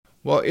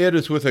Well, it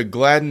is with a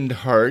gladdened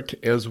heart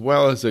as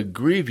well as a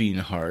grieving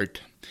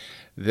heart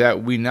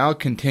that we now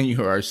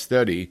continue our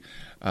study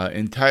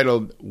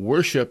entitled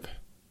Worship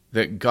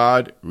That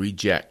God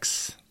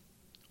Rejects.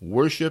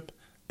 Worship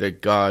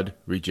That God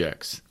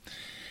Rejects.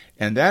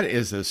 And that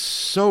is a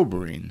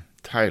sobering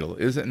title,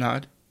 is it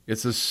not?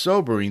 It's a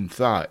sobering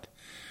thought,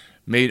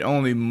 made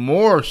only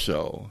more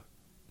so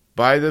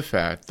by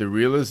the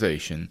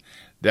realization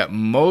that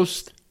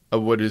most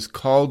of what is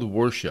called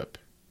worship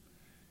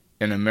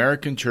in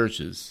American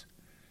churches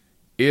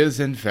is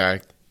in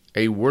fact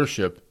a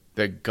worship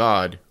that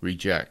God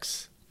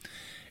rejects.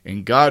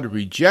 And God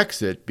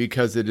rejects it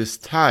because it is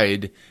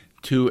tied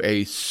to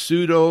a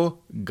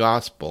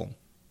pseudo-gospel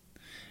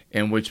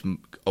in which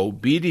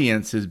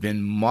obedience has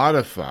been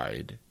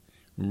modified,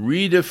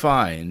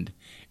 redefined,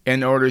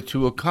 in order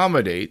to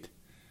accommodate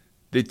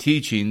the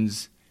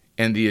teachings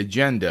and the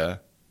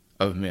agenda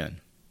of men.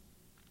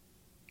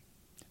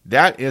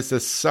 That is a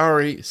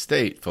sorry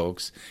state,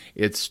 folks.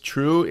 It's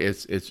true.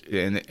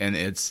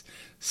 It's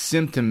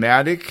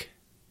symptomatic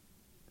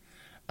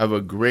of a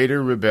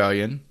greater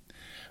rebellion,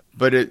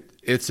 but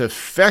its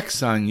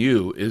effects on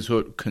you is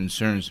what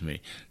concerns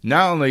me.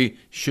 Not only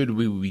should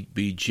we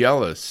be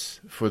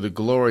jealous for the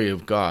glory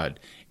of God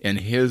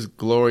and His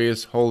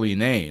glorious holy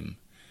name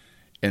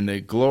and the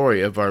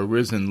glory of our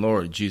risen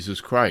Lord Jesus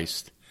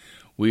Christ,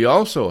 we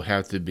also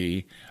have to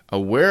be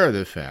aware of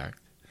the fact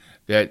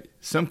that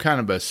some kind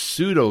of a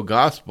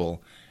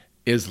pseudo-gospel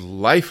is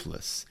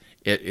lifeless.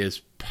 It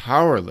is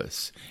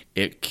powerless.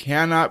 It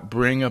cannot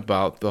bring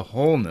about the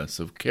wholeness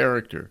of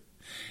character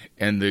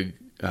and the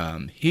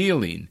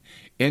healing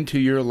into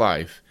your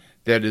life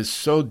that is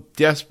so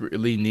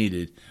desperately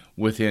needed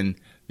within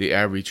the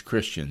average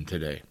Christian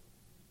today.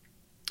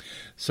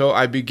 So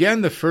I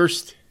began the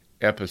first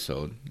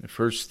episode, the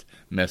first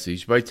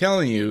message, by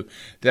telling you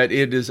that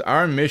it is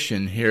our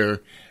mission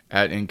here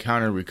at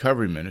Encounter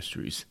Recovery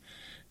Ministries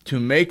to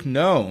make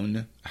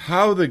known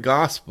how the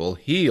gospel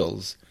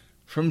heals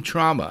from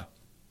trauma,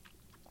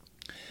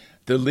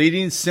 the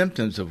leading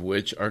symptoms of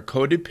which are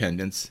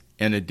codependence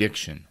and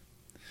addiction.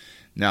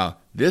 Now,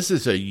 this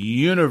is a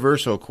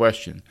universal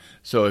question.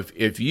 So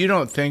if you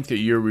don't think that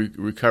you're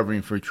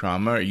recovering from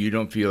trauma, or you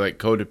don't feel like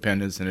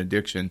codependence and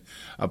addiction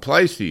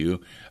applies to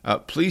you,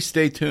 please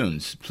stay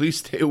tuned. Please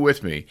stay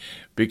with me,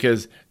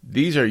 because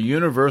these are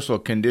universal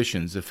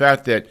conditions. The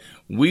fact that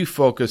we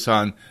focus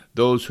on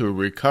those who are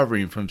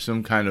recovering from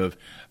some kind of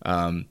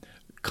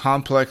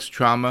complex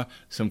trauma,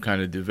 some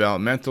kind of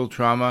developmental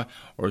trauma,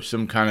 or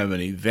some kind of an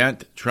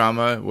event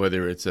trauma,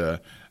 whether it's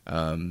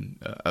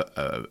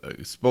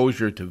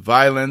exposure to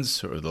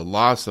violence or the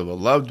loss of a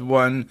loved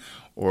one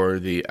or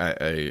the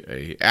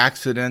a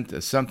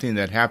accident, something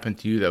that happened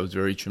to you that was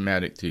very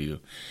traumatic to you.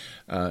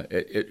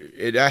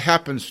 It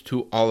happens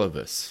to all of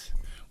us.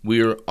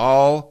 We are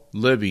all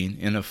living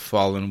in a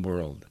fallen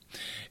world,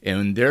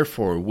 and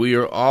therefore we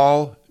are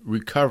all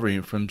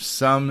recovering from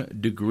some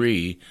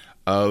degree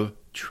of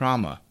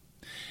trauma.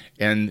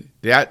 And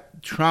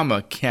that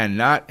trauma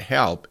cannot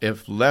help,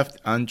 if left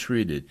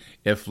untreated,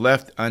 if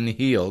left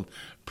unhealed,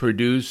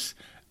 produce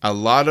a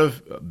lot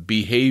of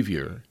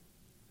behavior,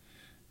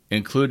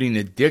 including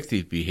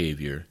addictive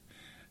behavior,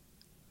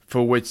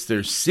 for which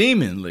there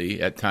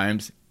seemingly, at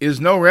times, is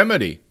no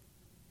remedy.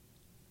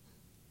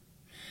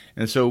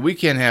 And so we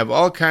can have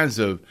all kinds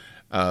of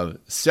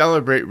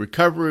celebrate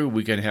recovery.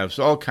 We can have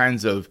all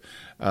kinds of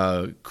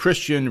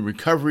Christian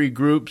recovery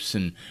groups,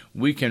 and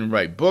we can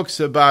write books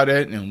about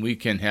it, and we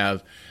can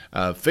have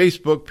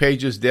Facebook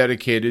pages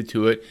dedicated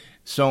to it,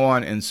 so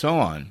on and so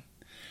on.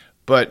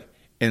 But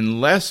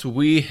unless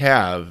we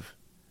have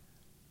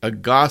a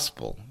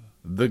gospel,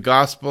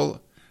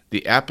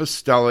 the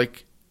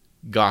apostolic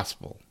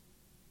gospel,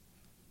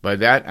 by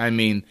that I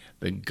mean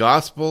the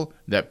gospel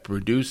that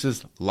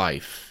produces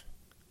life,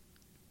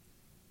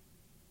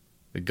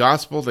 the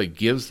gospel that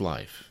gives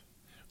life,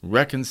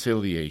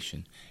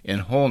 reconciliation,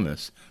 and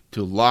wholeness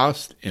to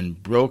lost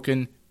and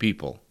broken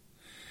people,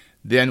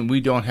 then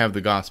we don't have the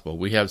gospel.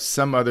 We have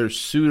some other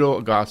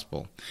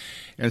pseudo-gospel.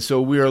 And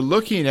so we are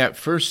looking at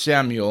 1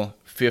 Samuel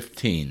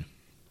 15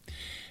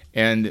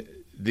 and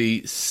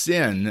the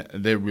sin,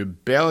 the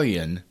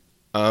rebellion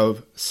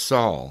of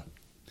Saul.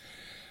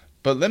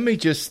 But let me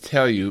just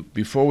tell you,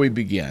 before we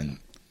begin,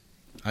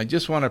 I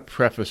just want to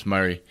preface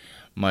my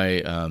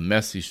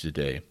message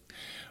today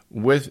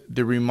with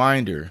the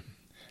reminder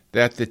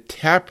that the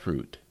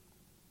taproot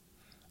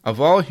of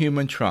all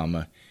human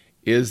trauma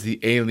is the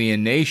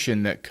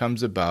alienation that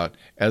comes about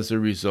as a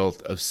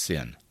result of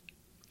sin.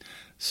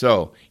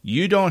 So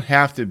you don't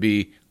have to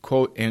be,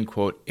 quote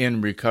unquote, in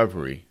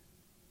recovery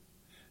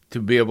to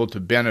be able to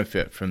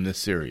benefit from this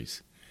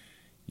series.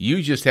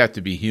 You just have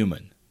to be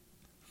human.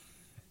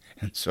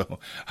 And so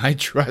I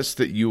trust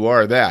that you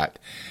are that.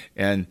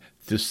 And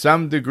to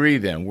some degree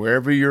then,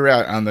 wherever you're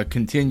at on the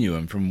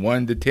continuum from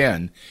 1 to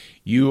 10,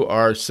 you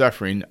are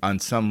suffering on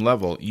some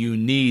level. You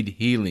need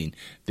healing.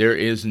 There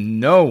is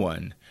no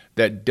one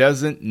that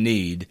doesn't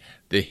need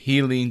the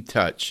healing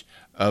touch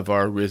of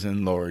our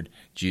risen Lord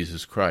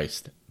Jesus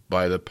Christ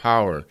by the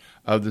power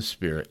of the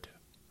Spirit.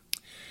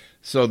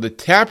 So the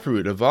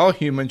taproot of all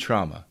human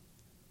trauma,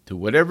 to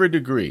whatever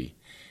degree,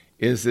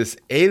 is this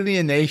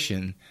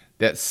alienation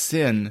that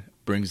sin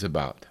brings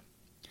about.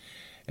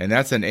 And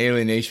that's an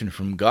alienation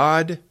from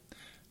God,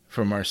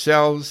 from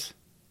ourselves,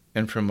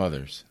 and from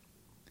others.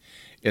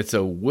 It's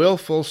a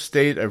willful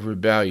state of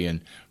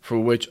rebellion for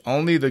which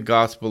only the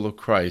gospel of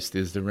Christ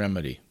is the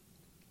remedy.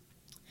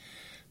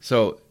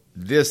 So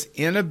this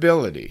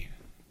inability,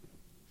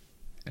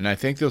 and I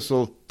think this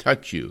will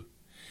touch you,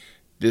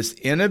 this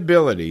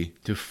inability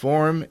to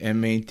form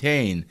and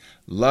maintain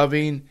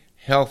loving,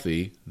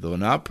 healthy, though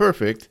not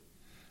perfect,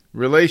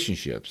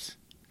 relationships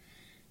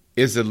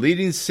is the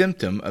leading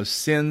symptom of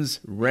sin's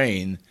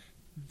reign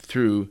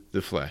through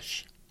the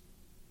flesh.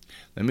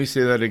 Let me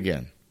say that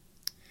again.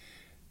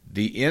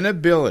 The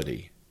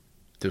inability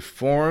to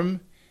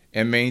form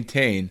and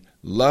maintain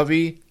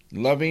loving,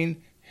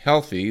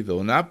 healthy,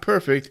 though not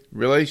perfect,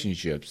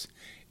 relationships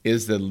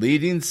is the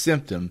leading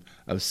symptom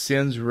of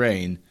sin's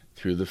reign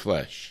through the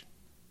flesh.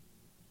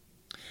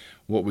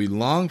 What we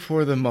long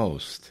for the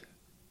most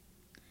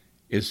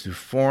is to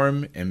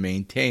form and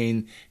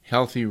maintain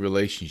healthy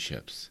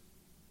relationships.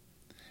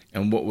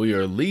 And what we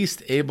are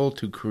least able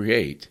to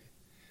create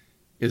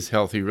is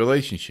healthy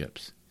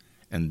relationships.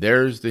 And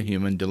there's the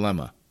human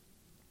dilemma.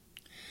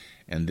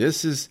 And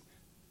this is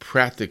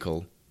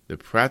the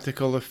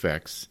practical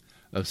effects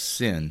of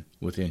sin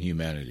within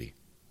humanity.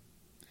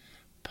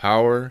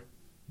 Power,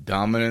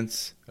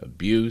 dominance,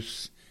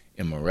 abuse,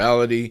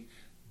 immorality,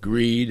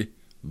 greed,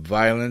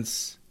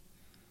 violence,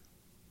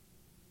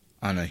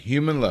 on a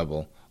human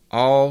level,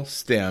 all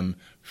stem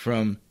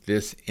from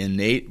this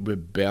innate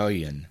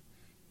rebellion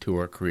to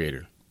our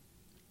Creator.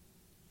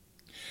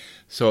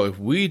 So if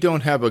we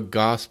don't have a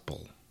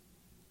gospel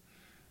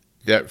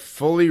that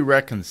fully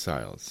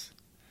reconciles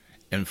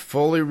and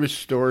fully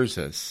restores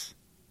us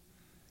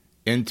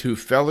into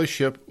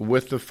fellowship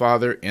with the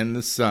Father and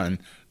the Son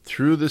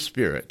through the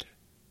Spirit,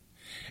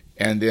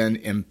 and then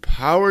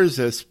empowers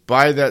us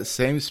by that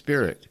same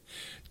Spirit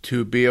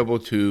to be able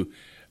to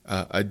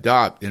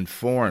adopt and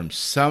form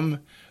some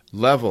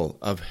level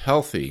of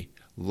healthy,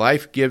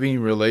 life-giving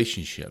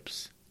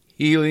relationships,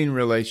 healing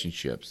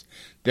relationships,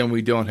 then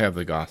we don't have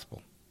the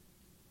gospel.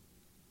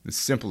 As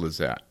simple as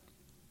that.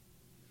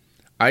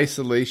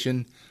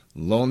 Isolation,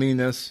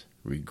 loneliness,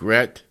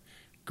 regret,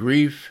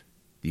 grief,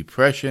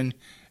 depression,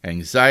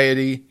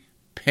 anxiety,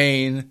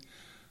 pain,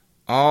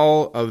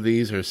 all of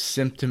these are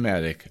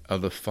symptomatic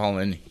of the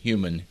fallen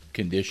human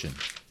condition.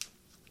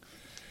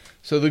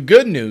 So the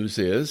good news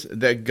is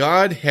that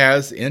God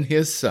has in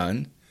His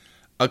Son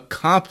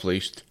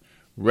accomplished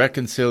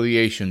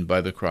reconciliation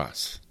by the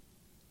cross.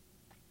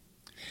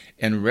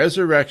 And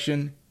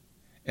resurrection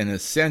and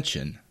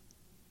ascension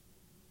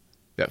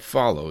that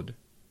followed,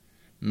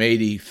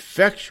 made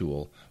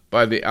effectual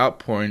by the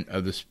outpouring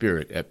of the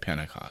Spirit at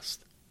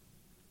Pentecost.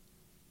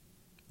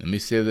 Let me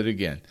say that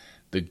again.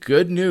 The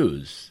good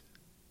news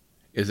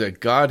is that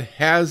God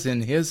has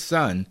in His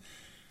Son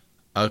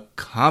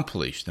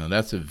accomplished. Now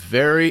that's a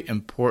very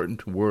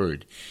important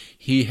word.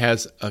 He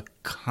has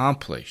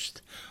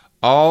accomplished.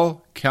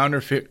 All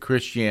counterfeit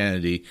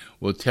Christianity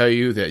will tell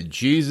you that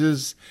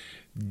Jesus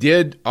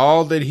did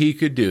all that He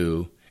could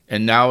do,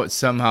 and now it's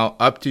somehow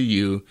up to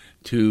you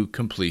to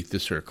complete the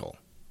circle.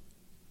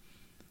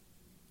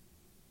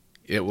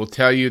 It will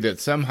tell you that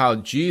somehow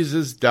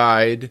Jesus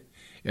died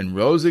and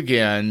rose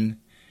again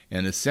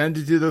and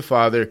ascended to the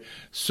Father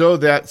so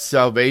that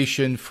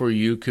salvation for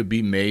you could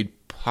be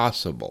made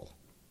possible.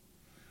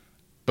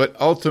 But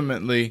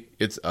ultimately,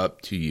 it's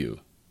up to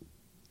you.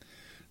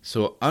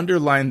 So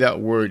underline that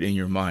word in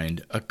your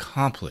mind,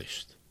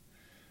 accomplished.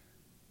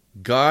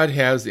 God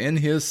has in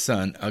His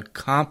Son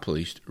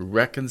accomplished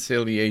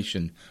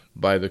reconciliation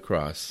by the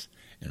cross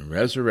and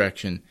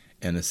resurrection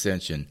and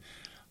ascension,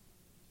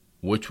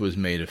 which was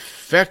made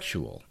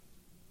effectual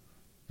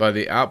by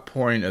the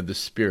outpouring of the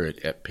Spirit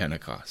at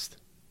Pentecost.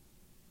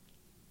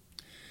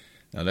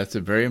 Now that's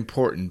a very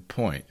important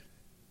point,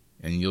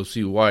 and you'll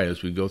see why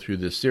as we go through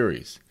this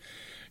series.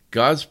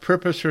 God's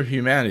purpose for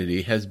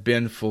humanity has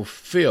been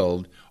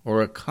fulfilled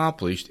or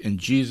accomplished in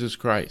Jesus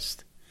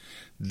Christ.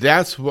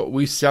 That's what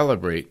we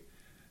celebrate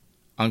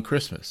on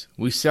Christmas.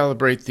 We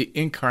celebrate the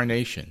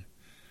incarnation.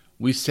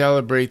 We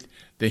celebrate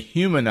the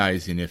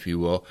humanizing, if you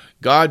will,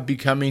 God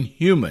becoming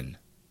human,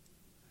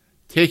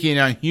 taking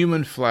on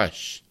human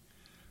flesh,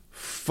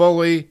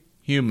 fully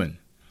human,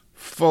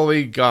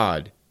 fully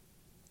God.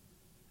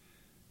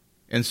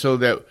 And so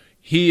that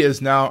He is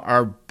now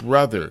our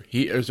brother.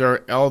 He is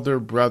our elder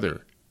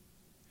brother.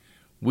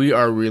 We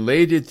are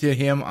related to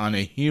Him on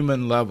a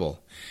human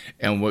level.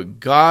 And what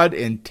God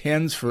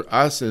intends for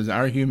us as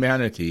our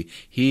humanity,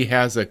 He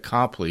has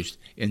accomplished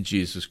in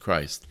Jesus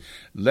Christ.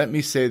 Let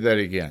me say that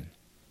again.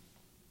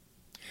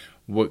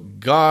 What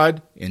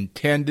God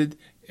intended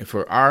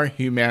for our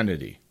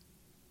humanity,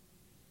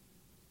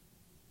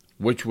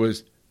 which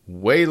was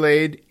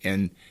waylaid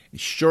and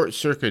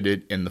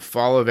short-circuited in the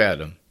fall of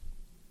Adam,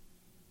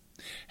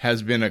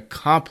 has been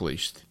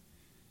accomplished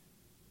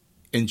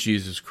in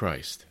Jesus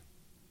Christ.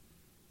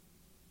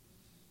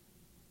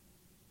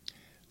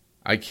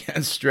 I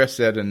can't stress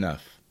that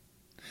enough.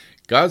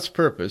 God's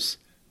purpose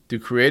to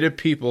create a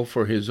people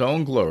for his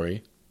own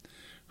glory,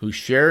 who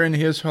share in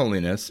his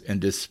holiness and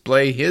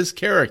display his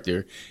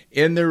character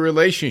in their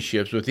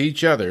relationships with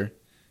each other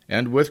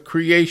and with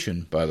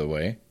creation, by the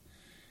way,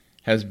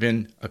 has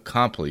been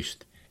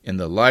accomplished in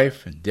the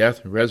life,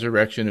 death, and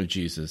resurrection of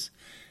Jesus,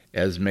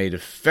 as made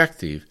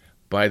effective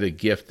by the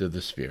gift of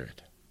the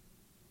Spirit.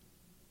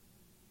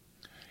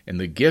 And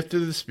the gift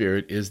of the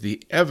Spirit is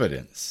the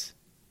evidence,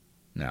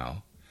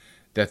 now,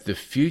 that the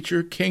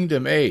future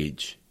kingdom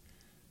age,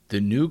 the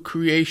new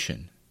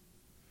creation,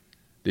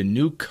 the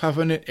new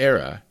covenant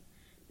era,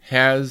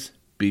 has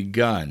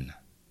begun.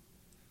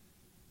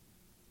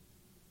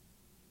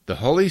 The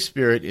Holy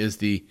Spirit is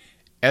the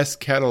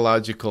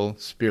eschatological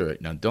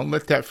spirit. Now, don't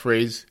let that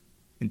phrase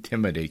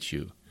intimidate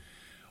you.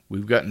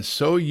 We've gotten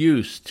so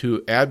used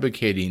to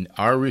advocating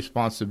our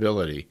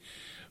responsibility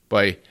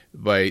by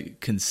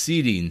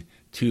conceding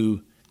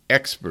to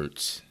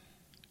experts,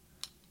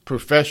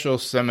 professional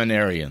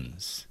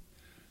seminarians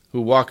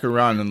who walk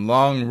around in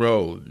long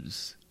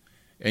robes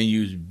and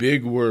use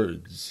big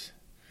words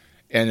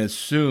and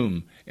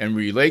assume and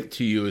relate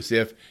to you as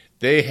if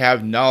they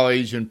have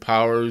knowledge and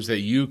powers that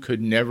you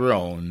could never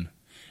own,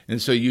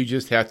 and so you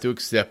just have to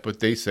accept what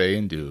they say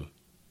and do.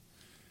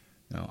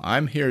 No,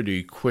 I'm here to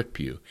equip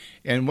you.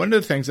 And one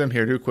of the things I'm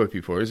here to equip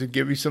you for is to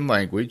give you some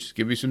language,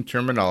 give you some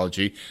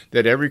terminology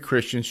that every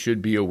Christian should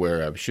be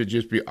aware of, should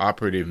just be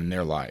operative in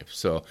their life.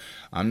 So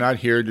I'm not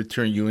here to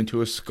turn you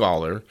into a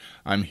scholar.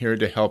 I'm here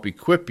to help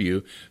equip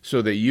you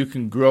so that you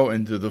can grow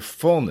into the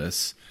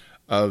fullness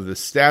of the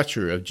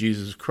stature of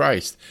Jesus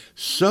Christ,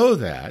 so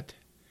that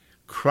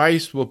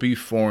Christ will be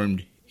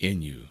formed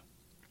in you.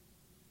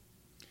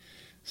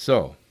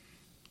 So,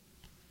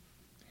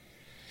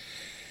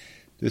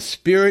 the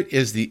Spirit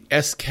is the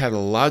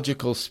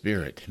eschatological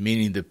spirit,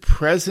 meaning the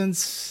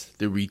presence,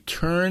 the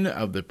return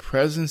of the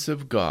presence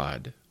of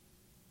God.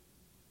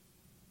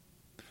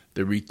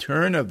 The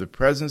return of the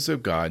presence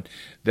of God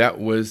that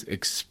was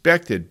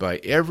expected by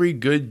every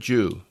good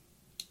Jew,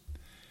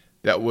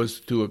 that was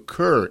to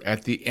occur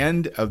at the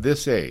end of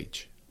this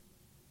age,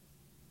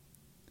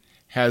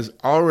 has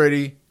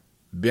already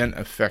been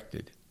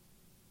effected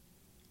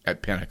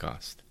at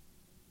Pentecost.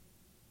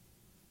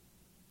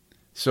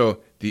 So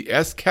the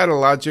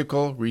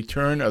eschatological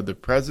return of the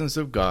presence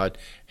of God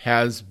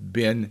has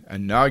been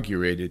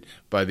inaugurated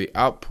by the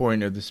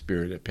outpouring of the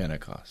Spirit at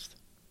Pentecost.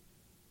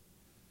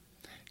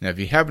 Now, if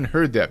you haven't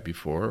heard that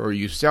before, or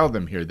you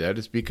seldom hear that,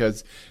 it's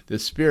because the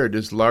Spirit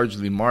is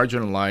largely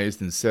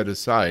marginalized and set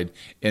aside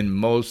in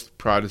most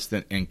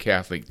Protestant and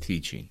Catholic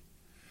teaching.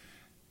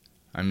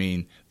 I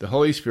mean, the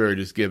Holy Spirit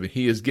is given,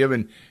 he is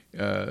given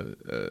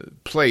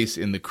place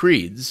in the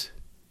creeds,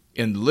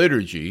 in the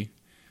liturgy,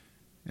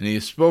 and he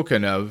is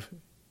spoken of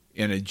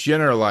in a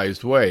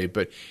generalized way,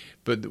 but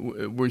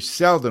we're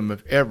seldom,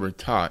 if ever,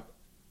 taught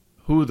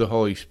who the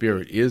Holy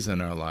Spirit is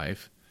in our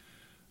life,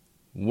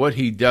 what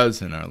he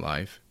does in our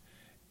life,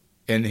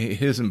 and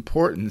his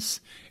importance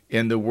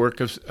in the work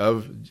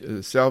of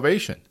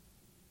salvation,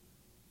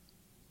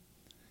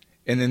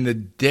 and in the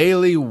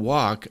daily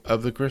walk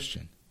of the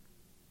Christian.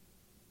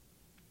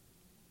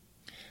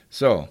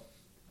 So,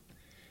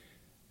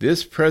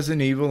 this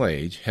present evil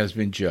age has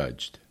been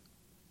judged,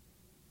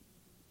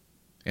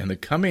 and the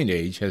coming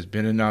age has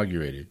been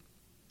inaugurated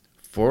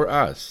for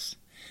us,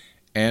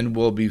 and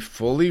will be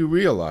fully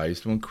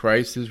realized when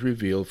Christ is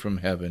revealed from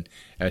heaven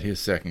at his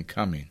second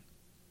coming.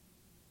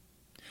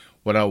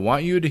 What I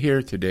want you to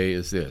hear today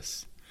is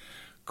this: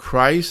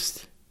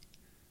 Christ,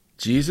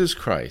 Jesus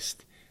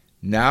Christ,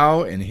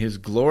 now in his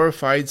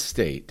glorified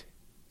state,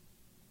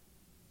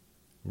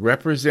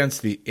 represents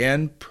the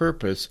end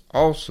purpose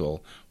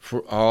also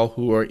for all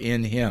who are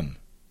in him.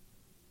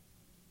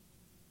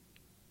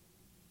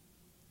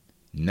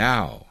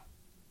 Now,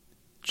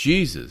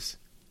 Jesus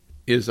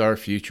is our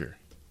future.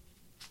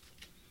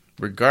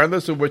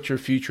 Regardless of what your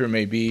future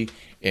may be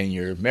in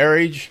your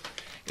marriage,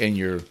 in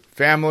your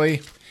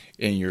family,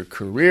 in your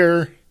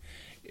career,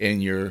 in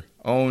your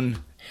own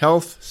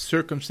health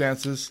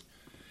circumstances,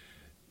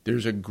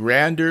 there's a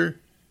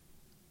grander,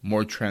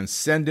 more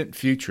transcendent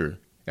future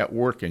at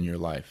work in your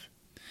life.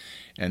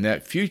 And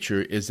that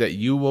future is that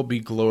you will be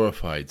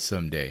glorified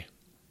someday,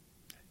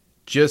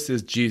 just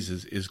as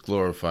Jesus is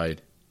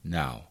glorified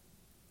now.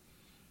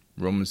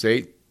 Romans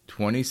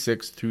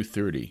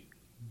 8:26-30.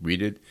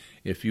 Read it,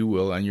 if you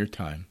will, on your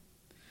time.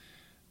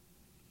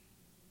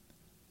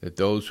 That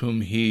those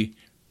whom he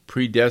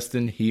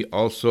predestined, he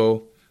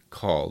also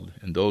called.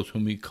 And those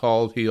whom he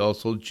called, he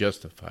also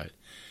justified.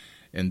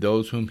 And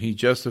those whom he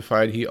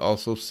justified, he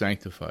also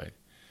sanctified.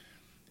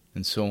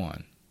 And so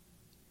on.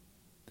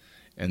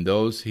 And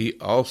those he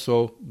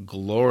also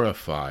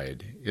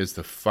glorified is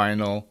the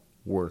final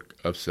work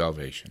of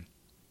salvation.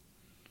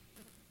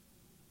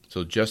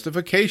 So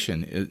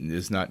justification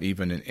is not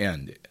even an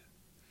end.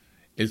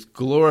 It's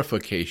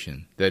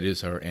glorification that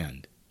is our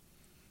end.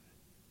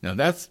 Now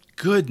that's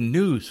good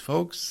news,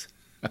 folks.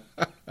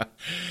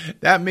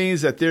 That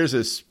means that there's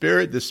a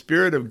spirit, the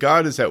Spirit of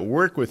God is at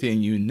work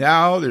within you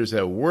now. There's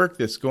a work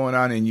that's going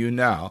on in you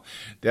now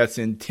that's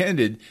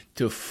intended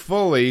to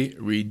fully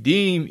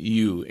redeem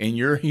you in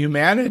your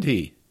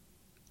humanity.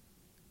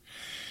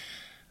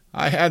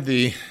 I had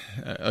the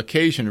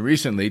occasion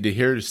recently to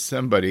hear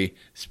somebody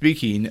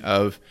speaking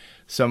of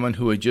someone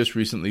who had just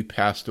recently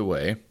passed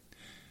away,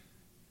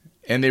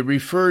 and they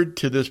referred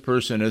to this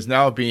person as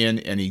now being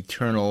in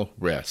eternal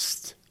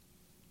rest.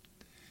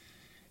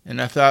 And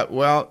I thought,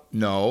 well,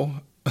 no.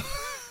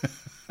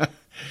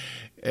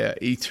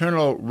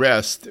 Eternal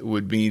rest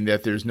would mean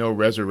that there's no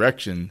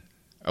resurrection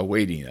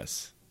awaiting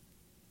us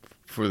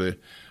for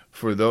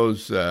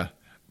those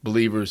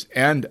believers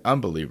and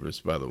unbelievers,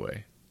 by the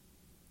way.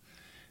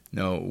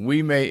 No,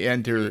 we may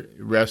enter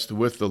rest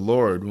with the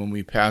Lord when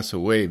we pass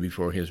away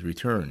before his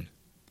return,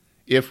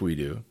 if we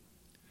do.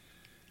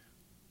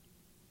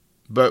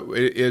 But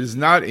it is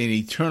not an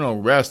eternal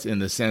rest in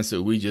the sense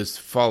that we just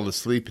fall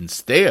asleep and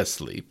stay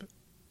asleep.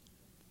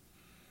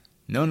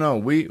 No,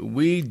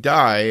 we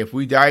die. If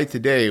we die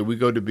today, we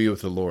go to be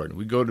with the Lord.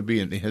 We go to be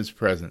in his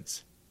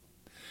presence.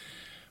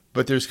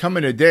 But there's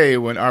coming a day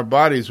when our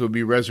bodies will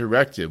be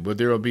resurrected, where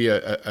there will be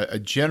a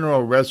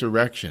general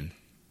resurrection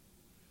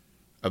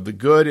of the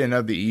good and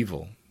of the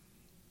evil.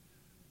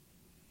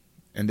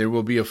 And there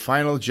will be a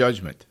final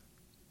judgment.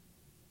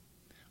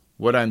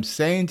 What I'm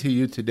saying to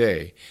you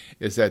today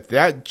is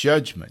that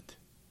judgment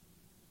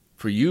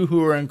for you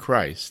who are in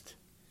Christ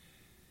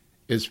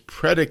is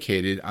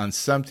predicated on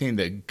something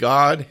that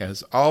God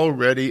has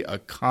already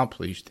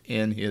accomplished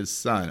in his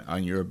Son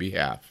on your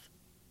behalf.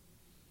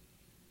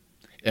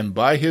 And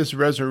by his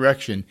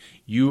resurrection,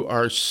 you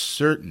are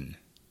certain,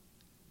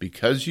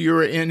 because you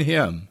are in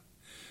him,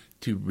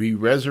 to be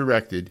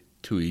resurrected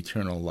to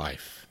eternal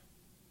life.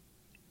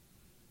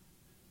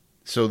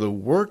 So the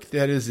work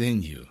that is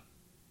in you,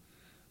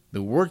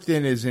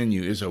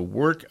 is a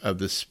work of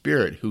the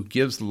Spirit who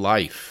gives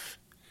life.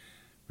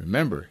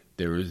 Remember,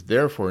 there is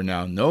therefore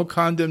now no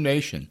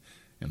condemnation.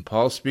 And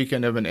Paul's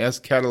speaking of an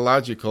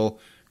eschatological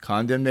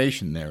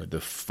condemnation there, the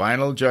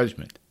final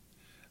judgment.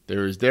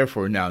 There is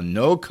therefore now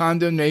no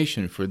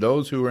condemnation for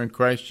those who are in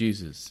Christ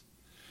Jesus.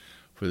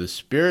 For the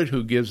Spirit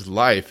who gives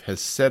life has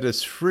set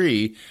us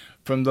free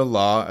from the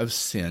law of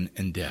sin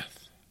and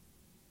death.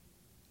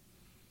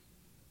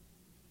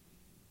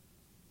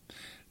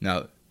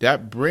 Now,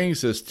 that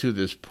brings us to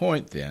this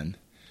point then,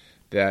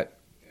 that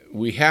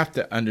we have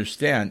to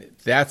understand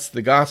that's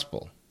the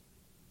gospel.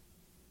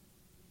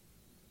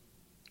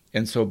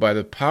 And so by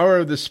the power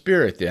of the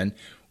Spirit then,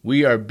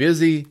 we are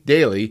busy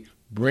daily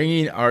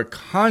bringing our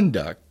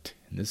conduct,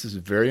 and this is a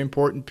very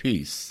important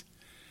piece,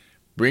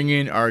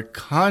 bringing our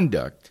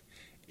conduct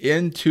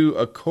into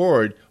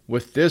accord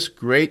with this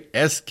great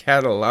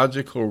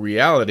eschatological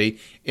reality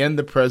in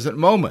the present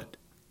moment.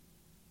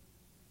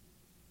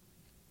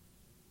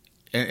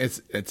 And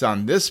it's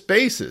on this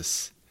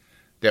basis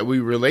that we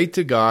relate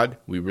to God,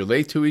 we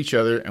relate to each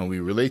other, and we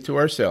relate to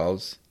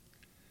ourselves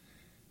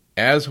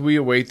as we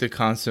await the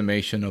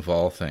consummation of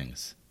all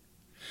things,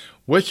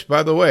 which,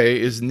 by the way,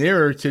 is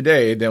nearer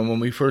today than when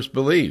we first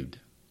believed.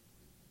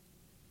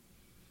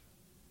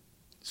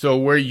 So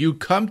where you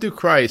come to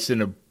Christ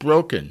in a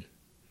broken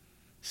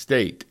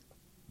state,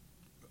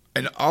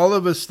 and all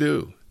of us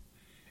do,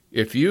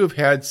 if you have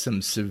had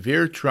some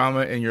severe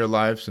trauma in your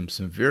life, some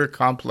severe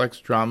complex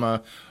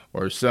trauma,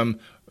 or some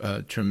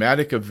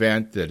traumatic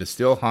event that is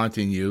still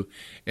haunting you,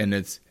 and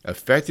it's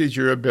affected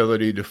your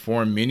ability to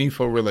form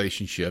meaningful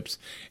relationships,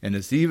 and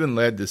it's even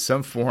led to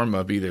some form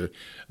of either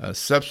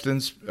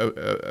substance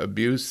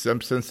abuse,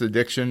 substance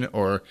addiction,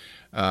 or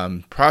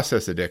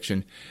process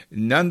addiction,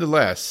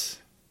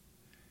 nonetheless,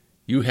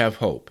 you have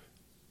hope.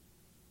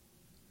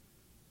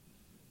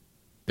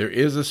 There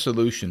is a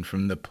solution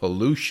from the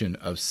pollution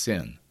of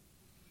sin.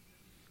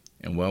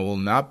 And while we'll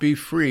not be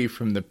free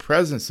from the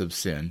presence of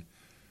sin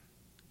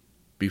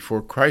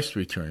before Christ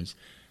returns,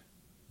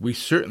 we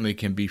certainly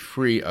can be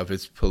free of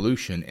its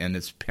pollution and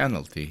its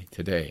penalty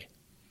today.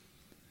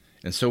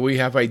 And so we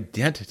have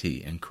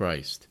identity in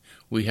Christ.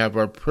 We have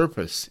our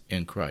purpose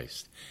in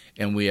Christ.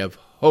 And we have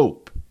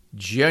hope,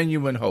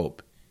 genuine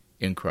hope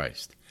in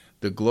Christ.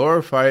 The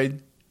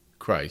glorified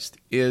Christ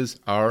is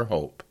our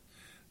hope,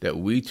 that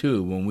we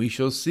too, when we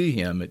shall see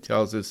him, it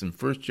tells us in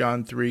 1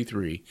 John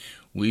 3:3,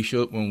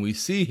 when we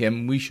see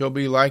him, we shall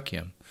be like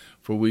him,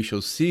 for we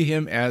shall see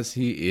him as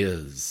he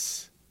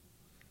is.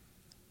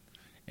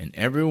 And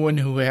everyone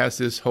who has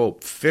this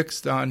hope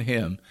fixed on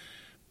him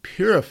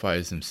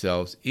purifies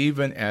themselves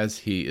even as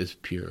he is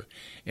pure.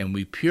 And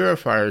we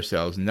purify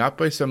ourselves not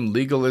by some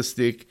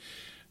legalistic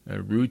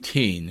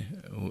routine,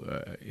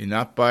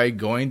 not by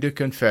going to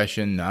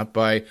confession, not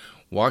by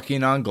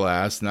walking on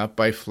glass, not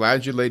by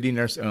flagellating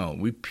ourselves. No,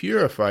 we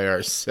purify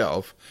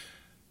ourselves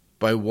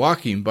by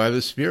walking by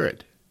the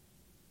Spirit.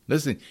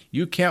 Listen,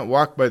 you can't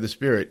walk by the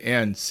Spirit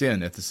and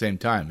sin at the same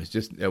time. It's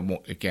just,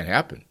 it can't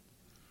happen.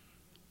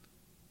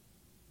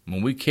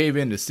 When we cave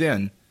into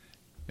sin,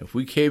 if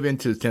we cave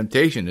into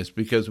temptation, it's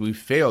because we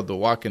failed to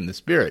walk in the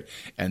Spirit.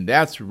 And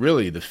that's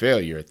really the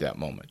failure at that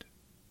moment.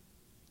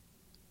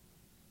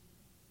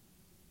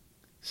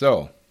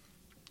 So,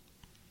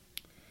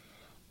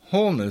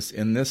 wholeness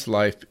in this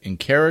life in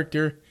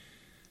character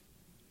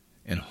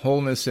and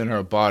wholeness in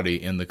our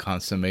body in the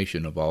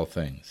consummation of all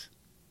things.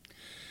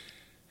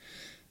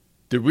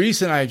 The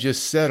reason I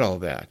just said all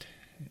that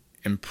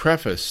in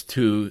preface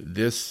to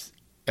this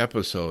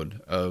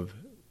episode of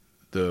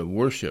the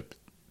worship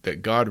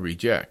that God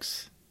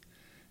rejects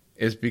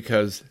is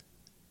because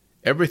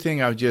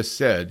everything I've just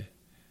said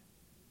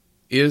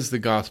is the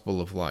gospel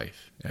of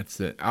life. That's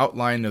the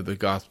outline of the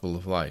gospel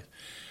of life.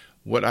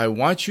 What I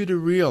want you to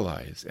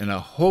realize, and I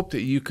hope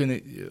that you can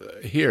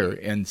hear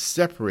and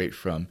separate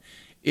from,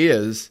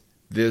 is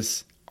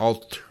this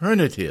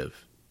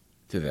alternative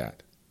to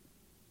that.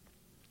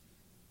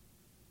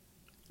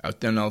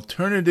 An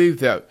alternative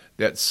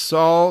that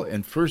Saul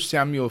in 1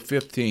 Samuel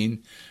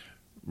 15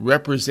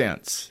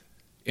 represents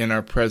in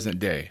our present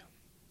day.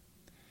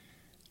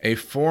 A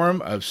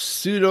form of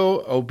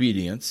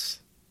pseudo-obedience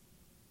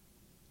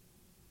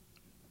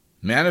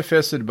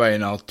manifested by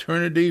an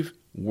alternative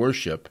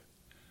worship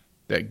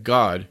that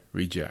God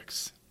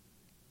rejects.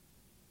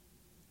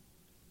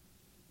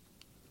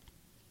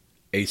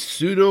 A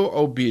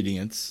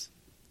pseudo-obedience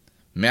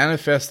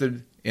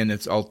manifested in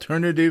its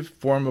alternative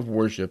form of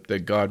worship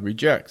that God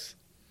rejects,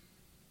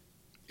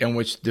 and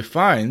which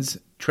defines,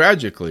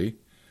 tragically,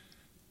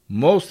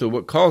 most of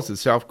what calls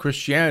itself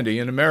Christianity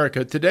in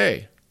America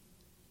today.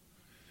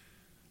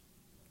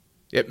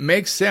 It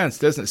makes sense,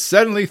 doesn't it?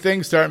 Suddenly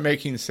things start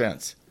making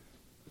sense.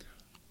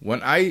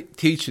 When I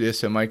teach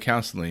this in my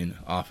counseling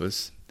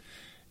office,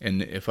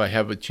 and if I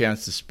have a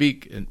chance to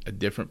speak at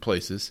different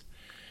places,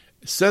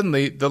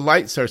 suddenly the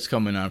light starts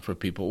coming on for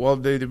people. Well,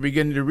 they're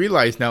beginning to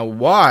realize now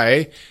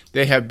why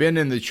they have been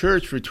in the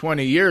church for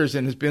 20 years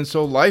and has been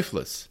so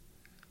lifeless.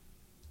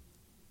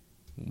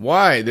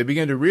 Why? They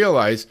begin to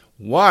realize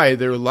why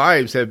their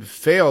lives have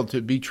failed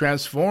to be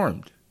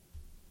transformed.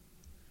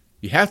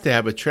 You have to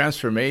have a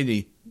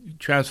transforming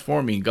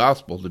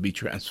gospel to be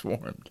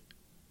transformed.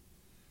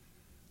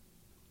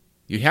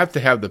 You have to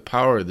have the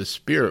power of the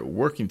Spirit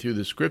working through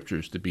the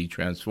Scriptures to be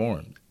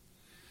transformed.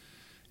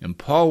 And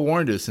Paul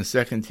warned us in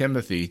 2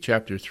 Timothy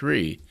chapter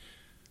 3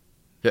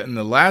 that in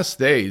the last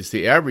days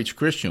the average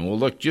Christian will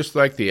look just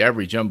like the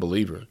average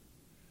unbeliever,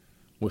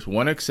 with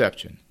one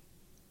exception,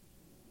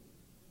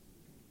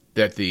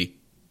 that the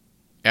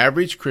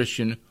average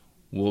Christian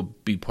will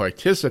be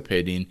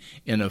participating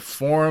in a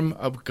form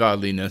of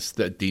godliness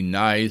that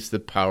denies the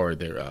power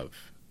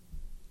thereof.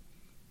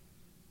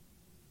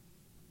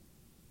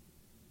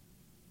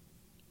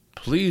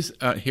 Please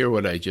hear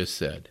what I just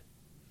said,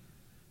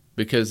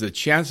 because the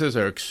chances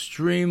are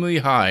extremely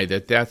high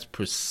that that's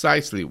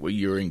precisely what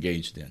you're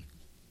engaged in.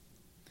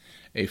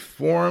 A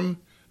form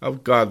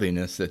of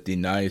godliness that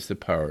denies the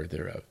power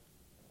thereof.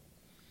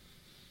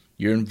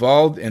 You're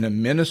involved in a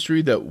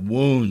ministry that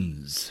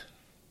wounds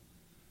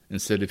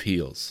instead of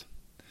heals.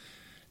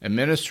 A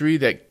ministry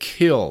that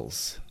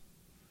kills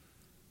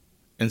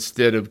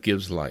instead of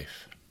gives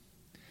life.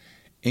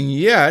 And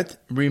yet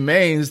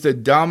remains the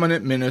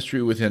dominant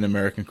ministry within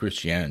American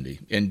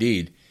Christianity.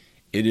 Indeed,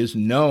 it is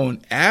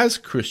known as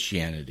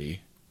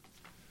Christianity,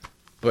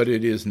 but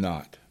it is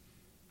not.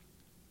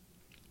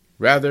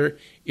 Rather,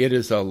 it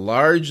is a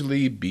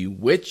largely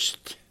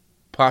bewitched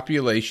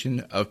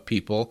population of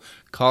people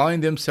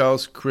calling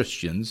themselves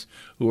Christians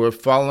who are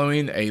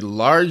following a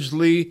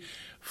largely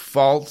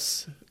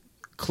false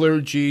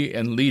clergy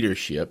and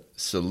leadership,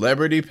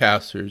 celebrity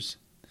pastors,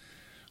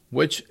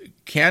 which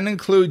can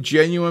include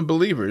genuine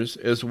believers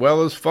as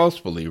well as false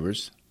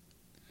believers,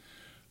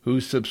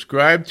 who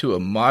subscribe to a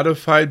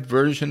modified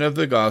version of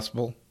the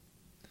gospel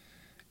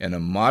and a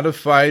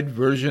modified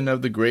version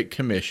of the Great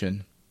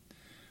Commission,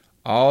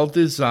 all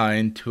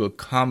designed to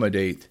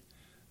accommodate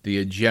the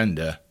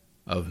agenda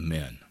of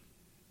men.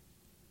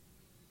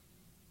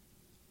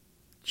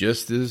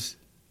 Just as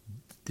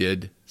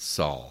did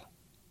Saul.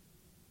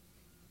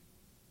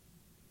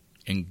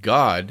 And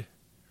God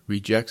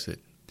rejects it.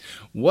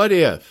 What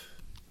if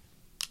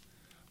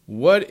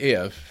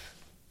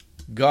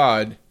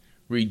God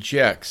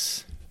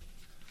rejects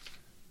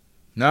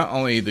not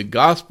only the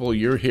gospel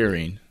you're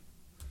hearing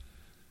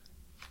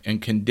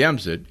and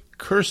condemns it,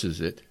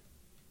 curses it,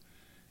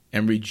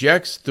 and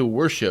rejects the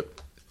worship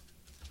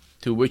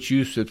to which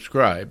you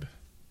subscribe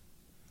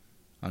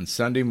on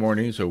Sunday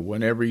mornings or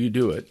whenever you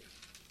do it,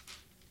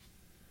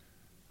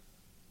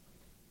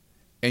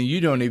 and you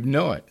don't even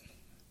know it?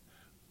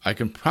 I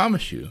can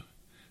promise you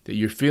that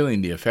you're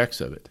feeling the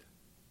effects of it.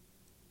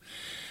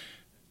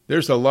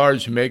 There's a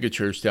large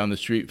megachurch down the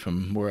street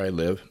from where I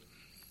live,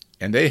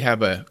 and they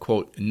have a,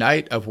 quote,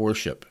 night of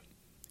worship,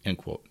 end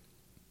quote,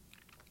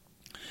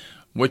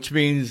 which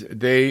means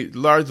they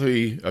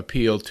largely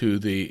appeal to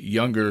the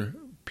younger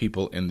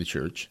people in the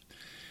church.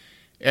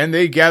 And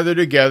they gather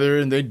together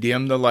and they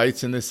dim the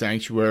lights in the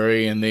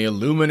sanctuary and they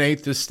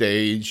illuminate the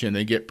stage and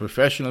they get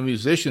professional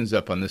musicians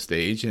up on the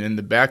stage. And in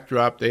the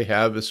backdrop, they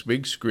have a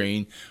big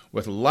screen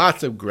with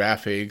lots of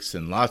graphics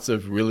and lots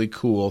of really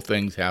cool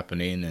things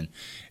happening.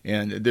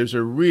 And there's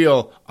a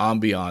real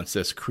ambiance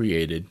that's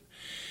created.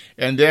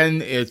 And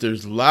then if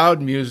there's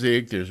loud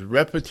music, there's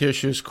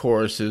repetitious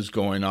choruses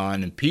going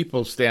on, and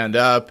people stand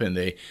up and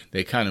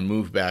they kind of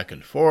move back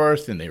and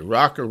forth, and they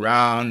rock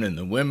around, and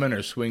the women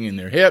are swinging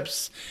their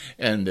hips,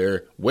 and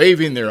they're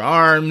waving their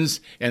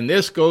arms, and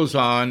this goes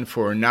on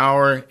for an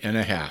hour and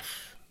a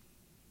half.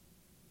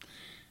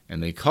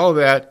 And they call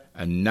that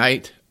a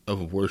night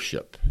of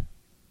worship.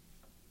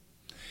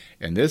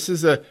 And this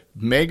is a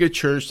mega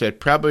church that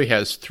probably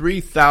has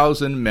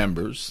 3,000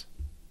 members,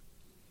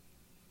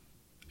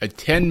 a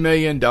 $10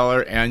 million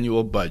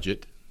annual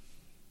budget,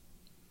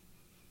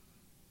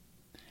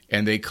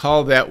 and they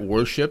call that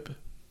worship.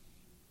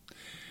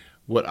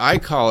 What I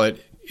call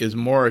it is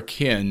more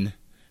akin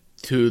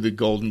to the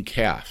golden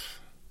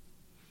calf,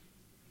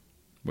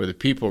 where the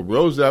people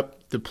rose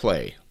up to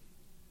play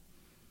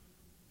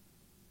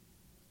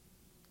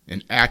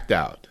and act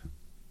out.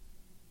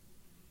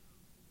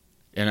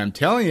 And I'm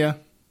telling you,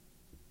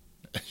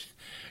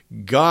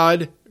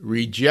 God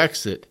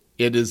rejects it.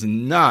 It is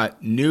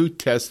not New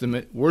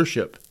Testament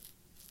worship.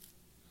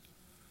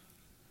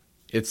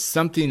 It's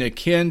something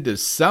akin to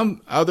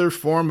some other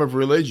form of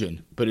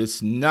religion, but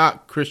it's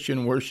not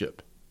Christian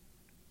worship.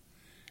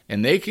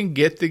 And they can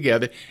get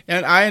together,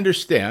 and I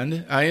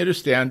understand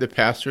the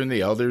pastor and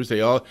the elders,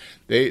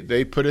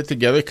 they put it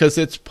together because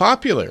it's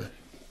popular.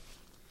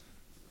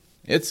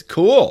 It's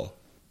cool.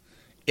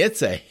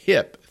 It's a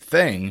hip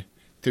thing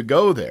to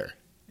go there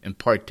and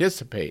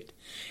participate.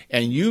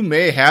 And you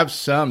may have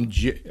some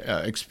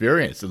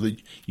experience.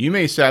 You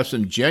may have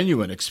some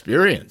genuine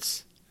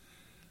experience.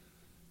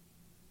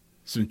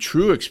 Some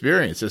true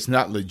experience. It's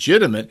not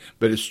legitimate,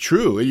 but it's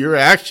true. You're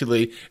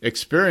actually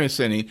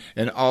experiencing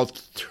an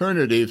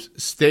alternative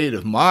state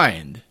of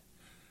mind.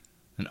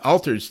 An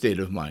altered state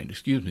of mind.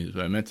 Excuse me, is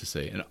what I meant to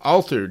say. An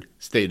altered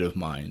state of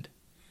mind.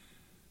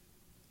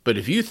 But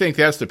if you think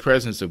that's the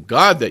presence of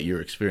God that you're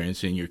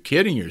experiencing, you're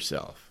kidding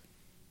yourself.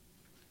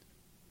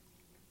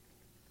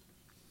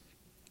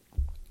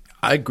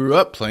 I grew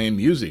up playing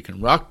music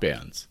in rock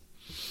bands.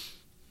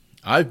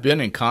 I've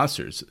been in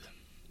concerts,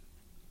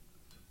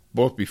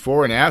 both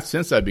before and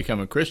since I've become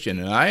a Christian,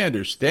 and I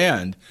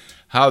understand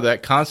how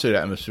that concert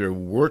atmosphere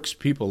works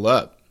people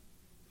up.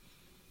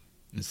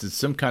 This is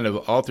some kind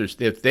of altered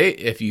state.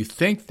 If you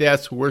think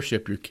that's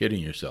worship, you're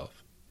kidding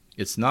yourself.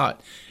 It's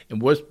not.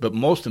 But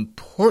most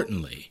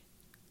importantly,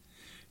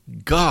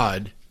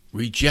 God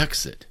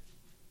rejects it.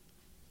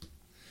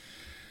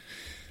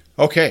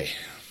 Okay.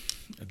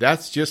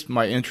 That's just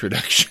my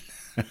introduction.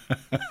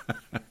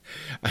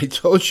 I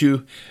told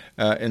you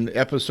in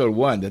episode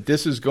 1 that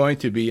this is going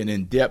to be an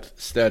in-depth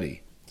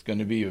study. It's going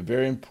to be a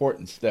very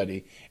important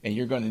study, and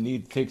you're going to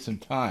need to take some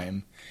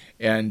time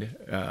and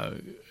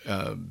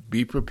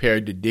be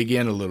prepared to dig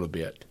in a little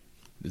bit.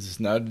 This is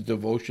not a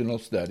devotional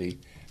study.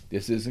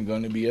 This isn't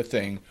going to be a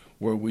thing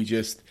where we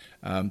just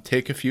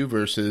take a few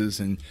verses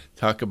and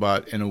talk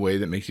about in a way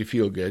that makes you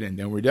feel good, and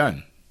then we're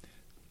done.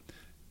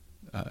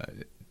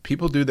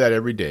 People do that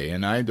every day,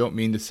 and I don't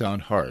mean to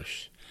sound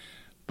harsh,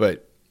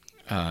 but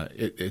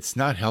it's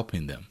not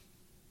helping them.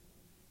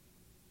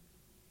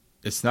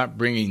 It's not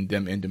bringing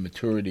them into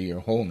maturity or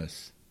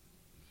wholeness.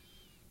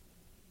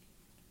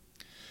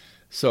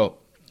 So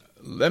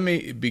let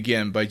me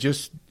begin by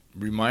just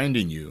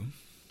reminding you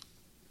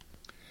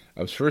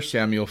of 1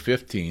 Samuel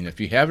 15.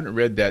 If you haven't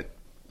read that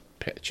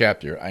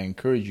chapter, I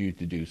encourage you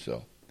to do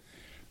so.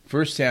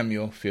 1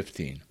 Samuel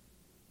 15.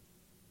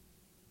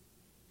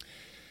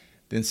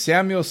 Then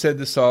Samuel said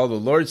to Saul, "The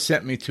Lord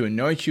sent me to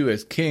anoint you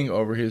as king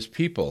over his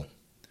people,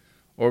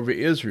 over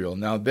Israel.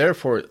 Now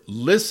therefore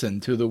listen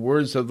to the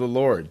words of the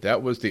Lord."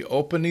 That was the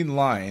opening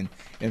line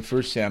in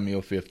 1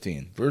 Samuel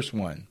 15. Verse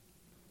 1.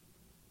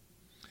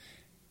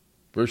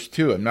 Verse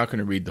 2, I'm not going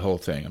to read the whole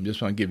thing. I'm just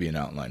going to give you an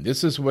outline.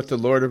 "This is what the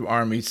Lord of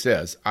armies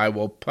says. I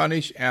will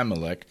punish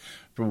Amalek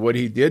for what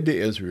he did to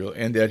Israel,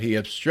 and that he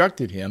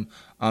obstructed him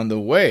on the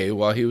way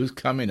while he was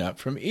coming up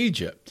from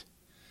Egypt.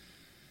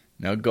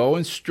 Now go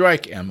and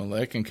strike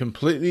Amalek and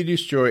completely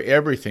destroy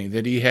everything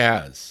that he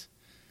has.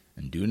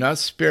 And do not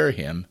spare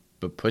him,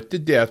 but put to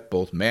death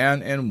both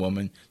man and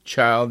woman,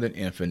 child and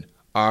infant,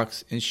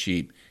 ox and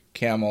sheep,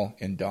 camel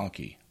and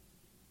donkey."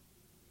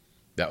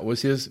 That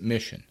was his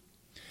mission.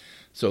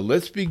 So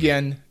let's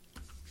begin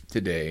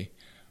today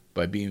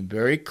by being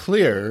very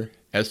clear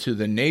as to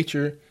the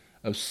nature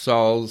of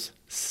Saul's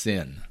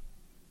sin.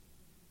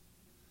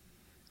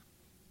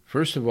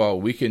 First of all,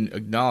 we can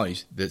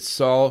acknowledge that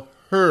Saul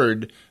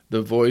heard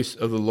the voice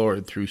of the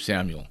Lord through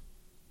Samuel.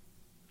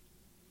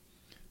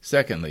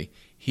 Secondly,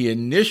 he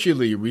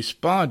initially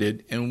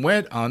responded and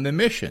went on the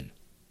mission.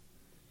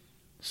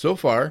 So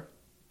far,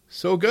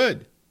 so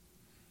good.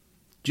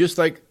 Just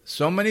like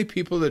so many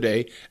people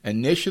today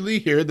initially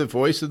hear the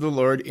voice of the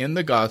Lord in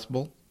the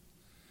gospel,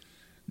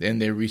 then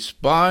they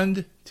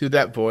respond to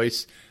that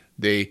voice,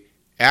 they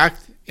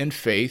act in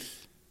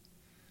faith,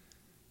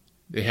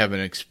 they have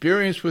an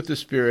experience with the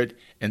Spirit,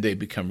 and they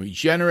become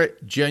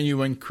regenerate,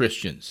 genuine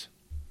Christians.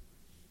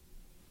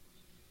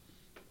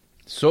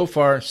 So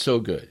far, so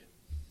good.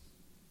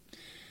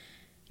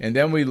 And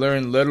then we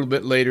learn a little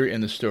bit later in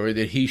the story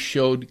that he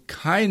showed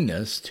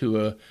kindness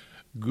to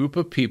group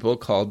of people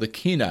called the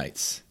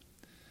Kenites,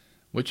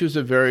 which was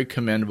a very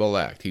commendable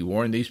act. He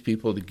warned these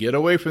people to get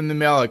away from the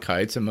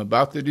Amalekites. I'm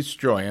about to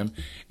destroy them,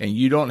 and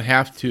you don't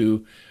have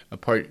to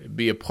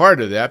be a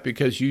part of that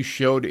because you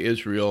showed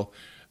Israel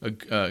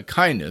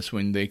kindness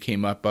when they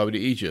came up out of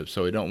Egypt,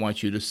 so I don't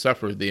want you to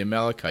suffer the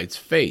Amalekites'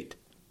 fate.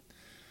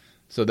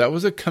 So that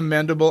was a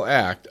commendable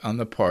act on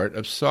the part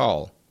of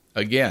Saul.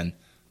 Again,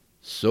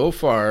 so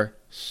far,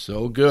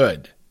 so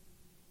good.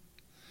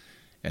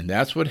 And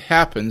that's what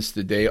happens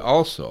today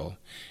also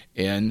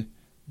in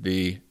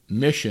the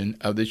mission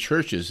of the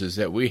churches, is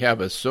that we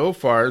have a so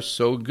far,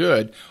 so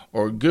good,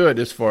 or good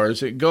as far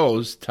as it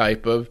goes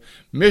type of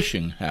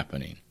mission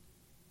happening.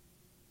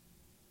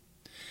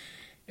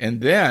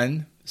 And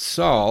then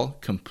Saul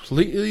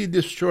completely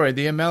destroyed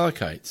the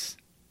Amalekites.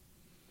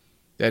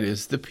 That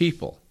is, the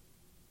people.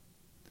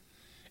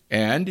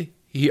 And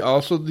he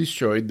also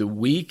destroyed the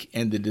weak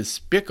and the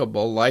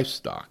despicable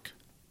livestock.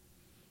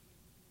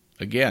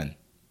 Again,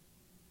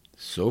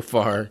 so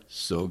far,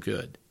 so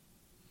good.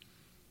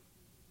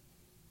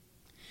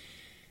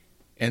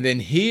 And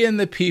then he and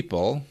the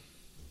people,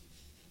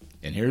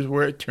 and here's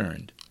where it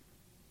turned.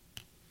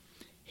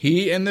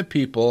 He and the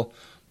people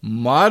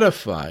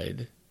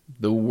modified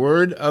the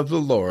word of the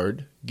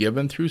Lord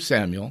given through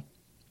Samuel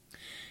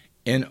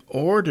in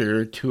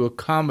order to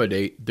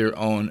accommodate their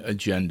own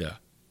agenda.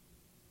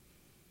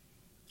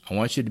 I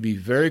want you to be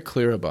very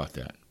clear about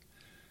that.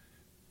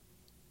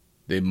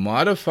 They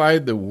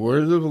modified the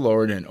word of the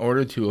Lord in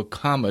order to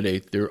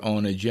accommodate their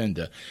own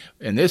agenda.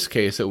 In this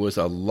case, it was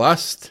a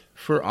lust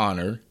for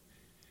honor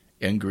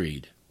and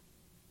greed.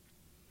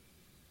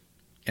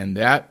 And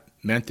that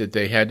meant that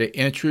they had to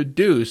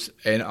introduce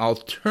an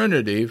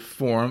alternative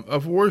form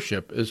of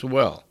worship as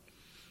well.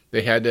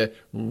 They had to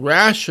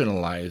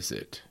rationalize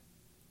it.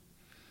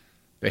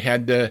 They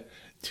had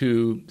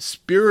to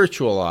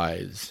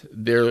spiritualize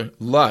their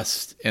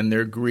lust and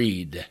their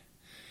greed.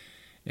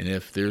 And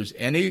if there's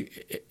any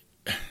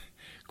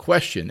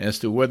question as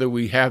to whether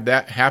we have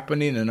that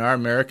happening in our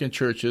American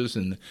churches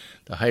and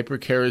the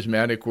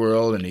hyper-charismatic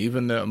world and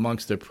even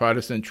amongst the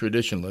Protestant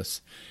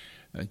traditionalists,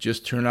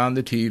 just turn on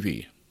the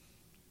TV.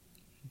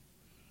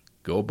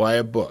 Go buy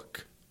a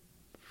book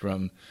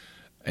from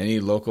any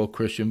local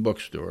Christian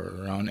bookstore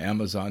or on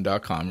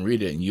Amazon.com.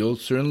 Read it, and you'll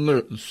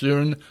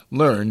soon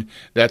learn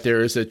that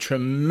there is a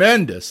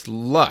tremendous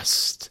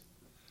lust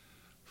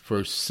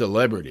for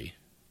celebrity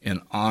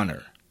and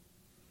honor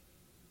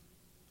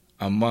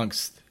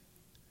amongst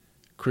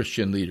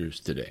Christian leaders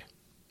today.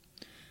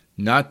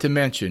 Not to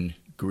mention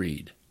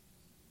greed.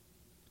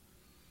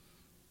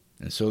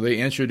 And so they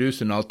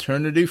introduced an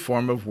alternative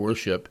form of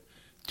worship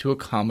to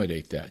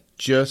accommodate that,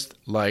 just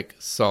like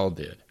Saul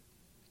did.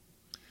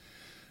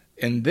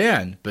 And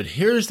then, but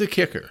here's the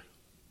kicker.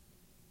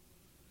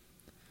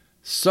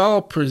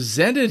 Saul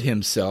presented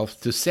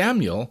himself to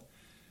Samuel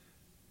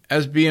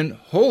as being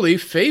wholly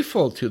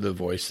faithful to the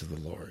voice of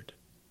the Lord.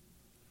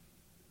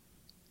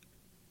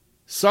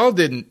 Saul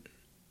didn't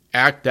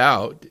act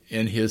out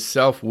in his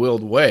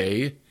self-willed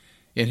way,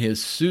 in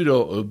his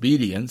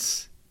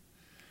pseudo-obedience,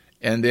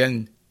 and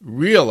then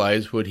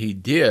realize what he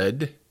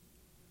did,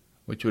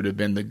 which would have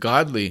been the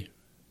godly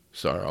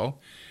sorrow,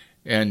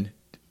 and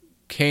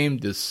came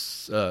to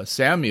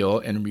Samuel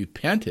and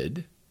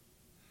repented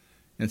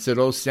and said,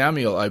 "Oh,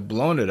 Samuel, I've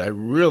blown it. I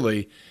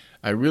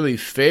really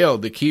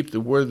failed to keep the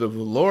word of the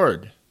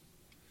Lord."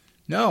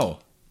 No.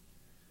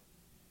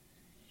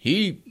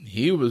 He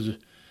was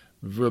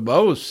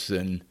verbose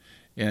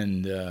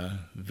and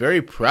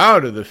very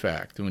proud of the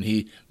fact when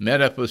he met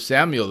up with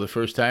Samuel the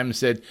first time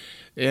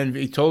and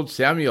he told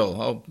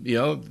Samuel,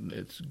 "Oh,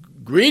 it's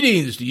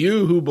greetings to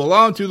you who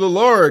belong to the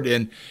Lord,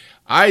 and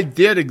I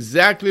did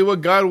exactly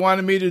what God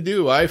wanted me to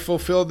do. I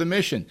fulfilled the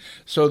mission."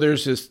 So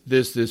there's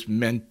this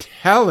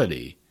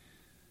mentality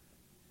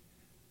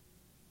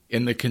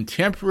in the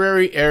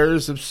contemporary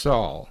heirs of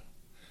Saul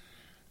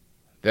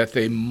that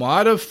they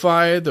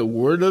modify the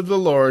word of the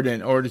Lord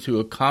in order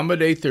to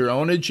accommodate their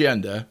own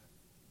agenda,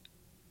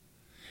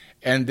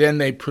 and then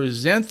they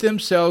present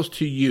themselves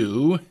to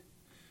you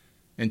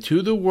and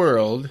to the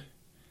world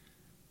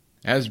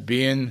as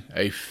being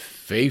a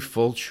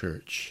faithful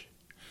church,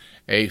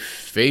 a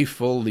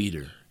faithful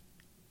leader,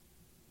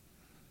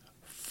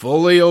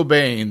 fully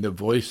obeying the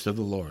voice of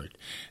the Lord.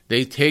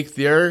 They take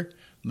their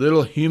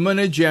little human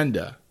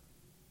agenda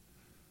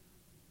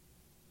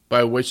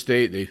by which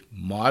they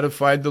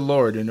modified the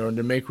Lord in order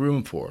to make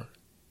room for,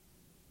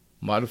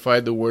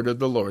 modified the word of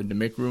the Lord to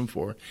make room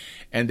for,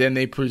 and then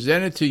they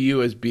present it to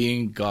you as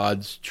being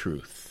God's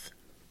truth.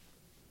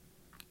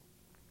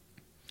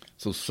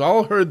 So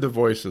Saul heard the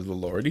voice of the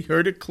Lord. He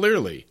heard it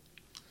clearly.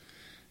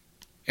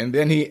 And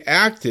then he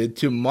acted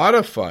to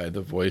modify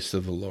the voice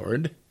of the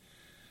Lord,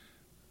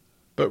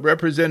 but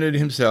represented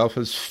himself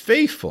as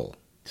faithful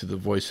to the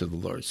voice of the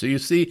Lord. So you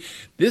see,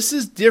 this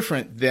is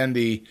different than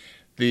the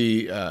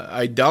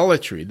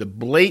idolatry, the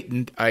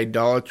blatant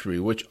idolatry,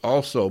 which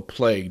also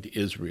plagued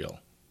Israel.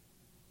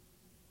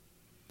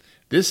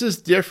 This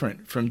is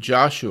different from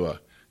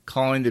Joshua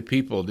calling the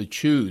people to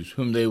choose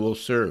whom they will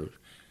serve.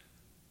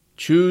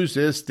 choose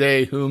this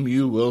day whom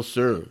you will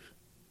serve.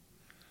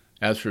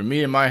 As for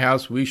me and my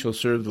house, we shall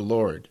serve the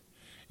Lord.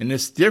 And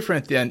it's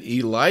different than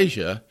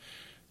Elijah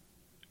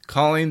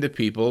calling the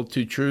people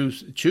to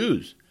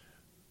choose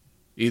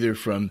either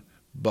from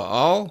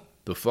Baal,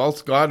 the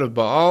false god of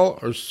Baal,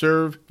 or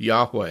serve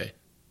Yahweh.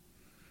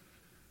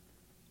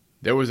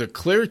 There was a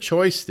clear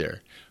choice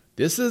there.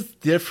 This is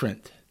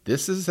different.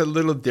 This is a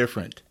little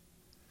different.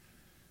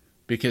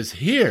 Because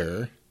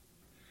here,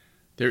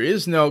 there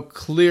is no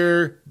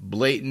clear,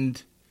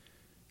 blatant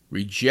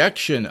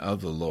rejection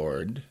of the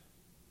Lord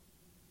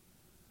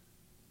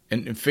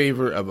in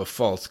favor of a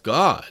false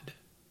god.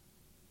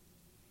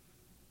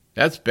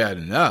 That's bad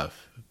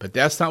enough, but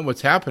that's not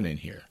what's happening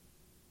here.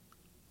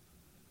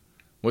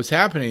 What's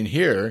happening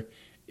here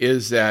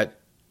is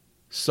that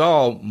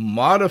Saul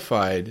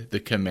modified the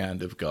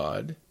command of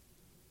God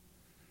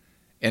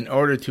in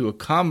order to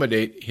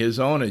accommodate his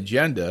own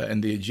agenda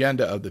and the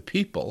agenda of the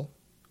people,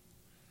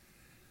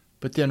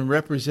 but then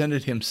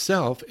represented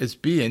himself as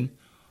being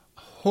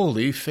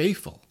wholly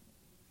faithful.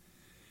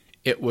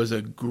 It was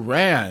a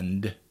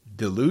grand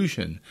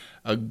delusion,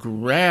 a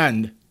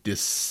grand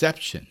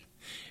deception.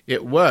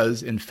 It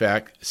was, in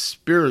fact,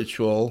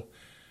 spiritual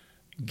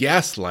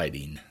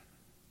gaslighting.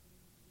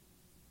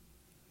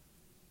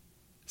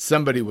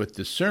 Somebody with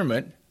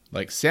discernment,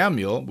 like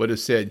Samuel, would have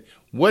said,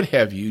 "What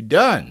have you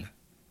done?"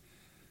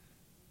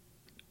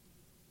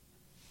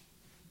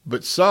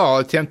 But Saul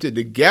attempted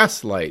to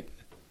gaslight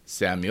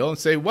Samuel and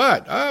say,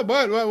 What?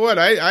 What?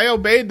 I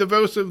obeyed the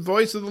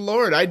voice of the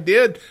Lord. I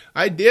did.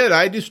 I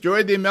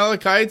destroyed the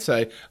Amalekites.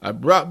 I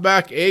brought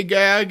back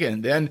Agag,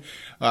 and then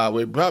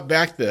we brought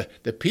back the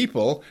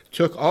people,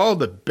 took all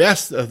the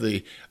best of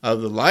the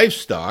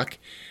livestock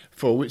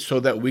so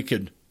that we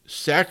could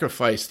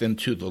sacrifice them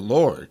to the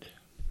Lord.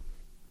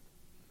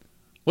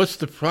 What's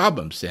the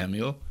problem,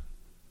 Samuel?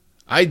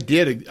 I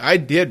did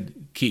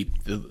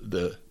keep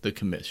the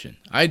commission.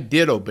 I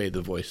did obey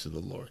the voice of the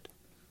Lord.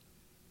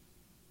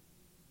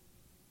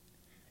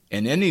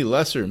 And any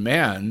lesser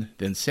man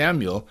than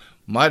Samuel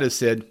might have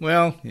said,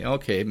 well,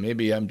 okay,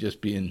 maybe I'm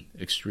just being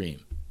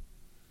extreme.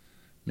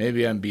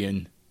 Maybe I'm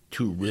being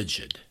too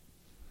rigid.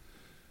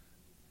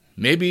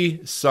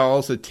 Maybe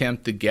Saul's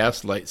attempt to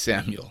gaslight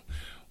Samuel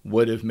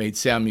would have made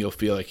Samuel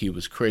feel like he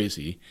was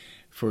crazy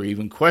for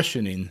even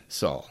questioning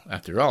Saul.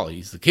 After all,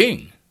 he's the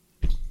king.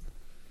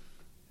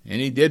 And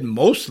he did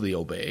mostly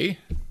obey.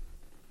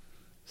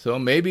 So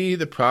maybe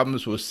the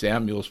problems was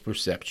Samuel's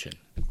perception.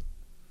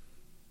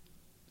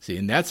 See,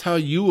 and that's how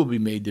you will be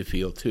made to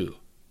feel too.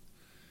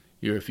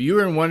 If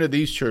you're in one of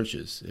these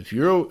churches, if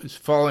you're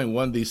following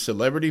one of these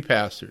celebrity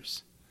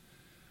pastors,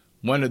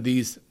 one of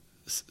these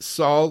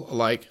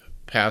Saul-like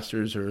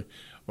pastors or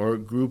a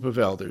group of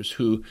elders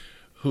who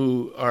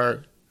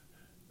are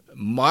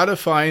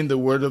modifying the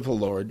word of the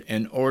Lord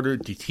in order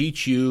to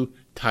teach you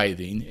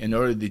tithing, in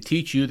order to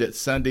teach you that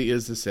Sunday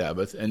is the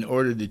Sabbath, in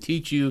order to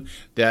teach you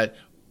that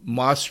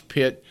mosh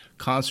pit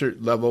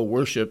concert level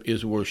worship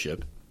is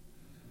worship.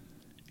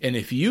 And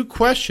if you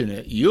question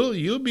it,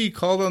 you'll be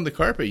called on the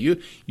carpet.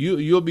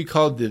 You'll be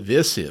called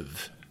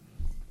divisive.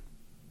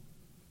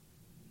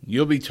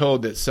 You'll be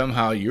told that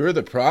somehow you're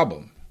the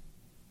problem,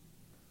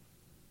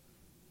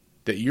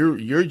 that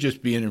you're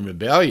just being in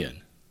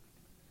rebellion.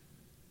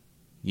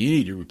 You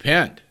need to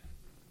repent.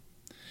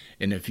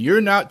 And if you're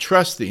not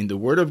trusting the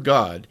Word of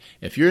God,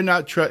 if you're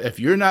not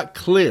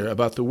clear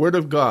about the Word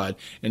of God,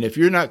 and if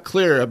you're not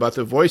clear about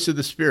the voice of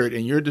the Spirit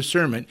and your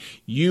discernment,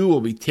 you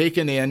will be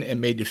taken in and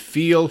made to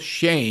feel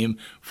shame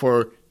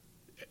for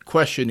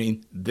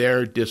questioning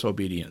their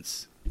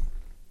disobedience.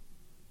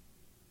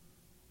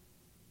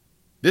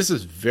 This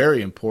is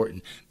very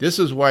important. This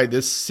is why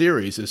this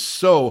series is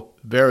so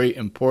very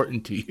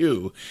important to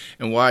you,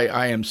 and why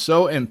I am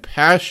so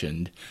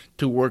impassioned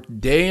to work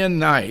day and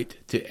night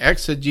to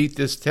exegete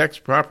this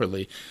text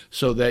properly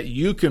so that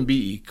you can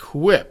be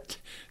equipped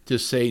to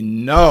say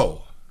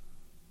no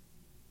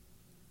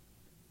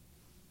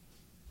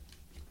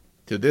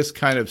to this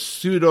kind of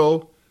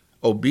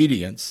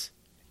pseudo-obedience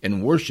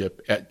and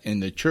worship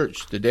in the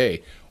church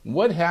today.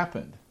 What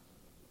happened?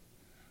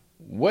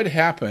 What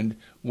happened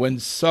when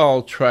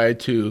Saul tried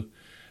to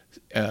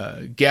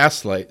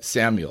gaslight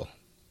Samuel?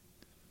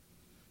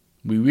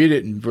 We read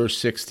it in verse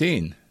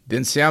 16.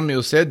 Then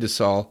Samuel said to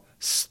Saul,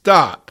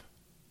 "Stop."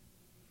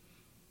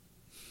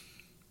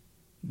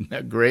 Isn't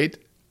that great?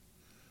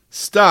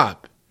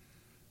 Stop,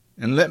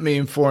 and let me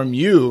inform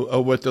you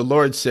of what the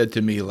Lord said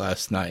to me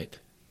last night.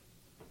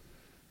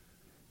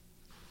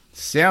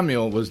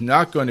 Samuel was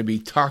not going to be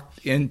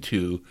talked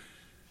into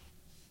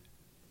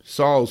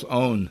Saul's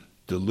own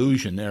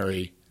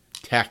delusionary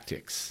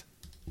tactics.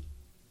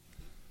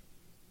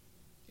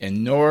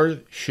 And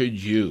nor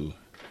should you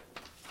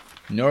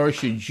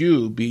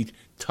be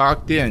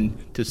talked in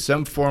to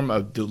some form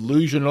of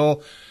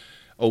delusional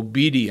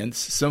obedience,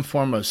 some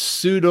form of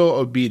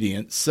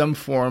pseudo-obedience, some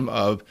form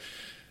of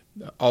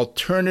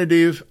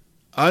alternative,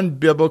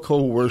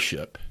 unbiblical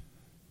worship,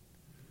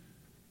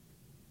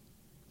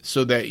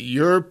 so that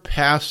your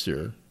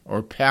pastor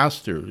or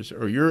pastors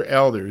or your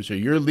elders or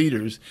your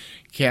leaders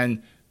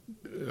can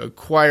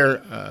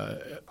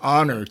acquire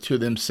honor to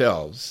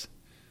themselves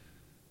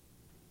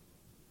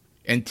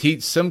and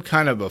teach some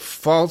kind of a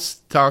false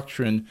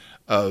doctrine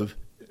of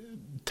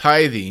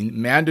tithing,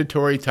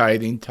 mandatory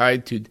tithing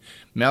tied to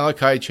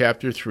Malachi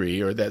chapter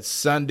 3, or that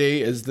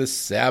Sunday is the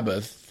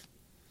Sabbath,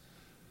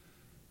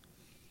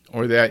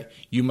 or that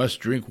you must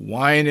drink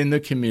wine in the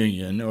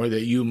communion, or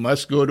that you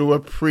must go to a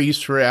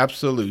priest for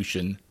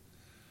absolution,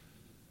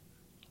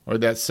 or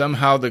that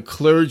somehow the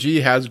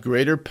clergy has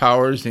greater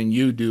powers than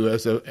you do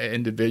as an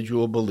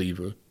individual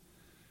believer,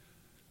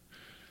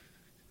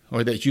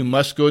 or that you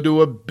must go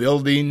to a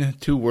building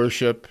to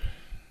worship,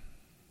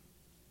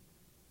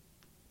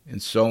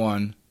 and so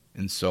on,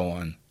 and so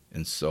on,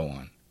 and so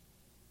on.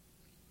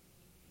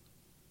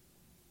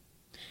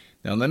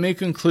 Now let me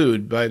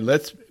conclude by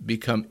let's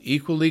become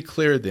equally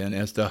clear then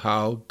as to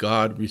how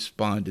God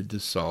responded to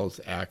Saul's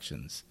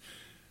actions.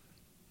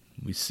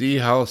 We see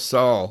how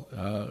Saul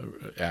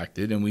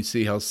acted, and we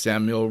see how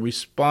Samuel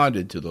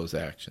responded to those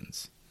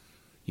actions.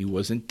 He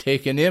wasn't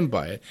taken in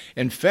by it.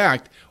 In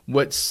fact,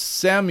 what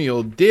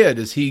Samuel did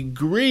is he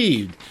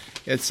grieved.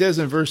 It says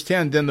in verse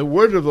 10, "Then the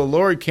word of the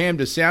Lord came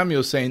to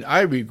Samuel, saying,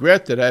 I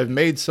regret that I have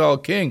made Saul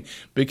king,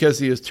 because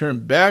he has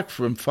turned back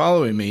from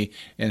following me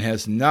and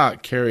has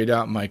not carried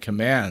out my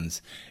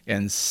commands."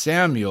 And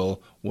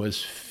Samuel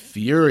was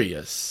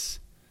furious,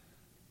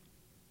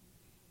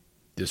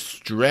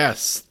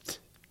 distressed,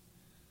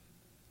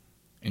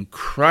 and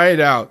cried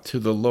out to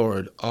the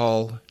Lord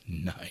all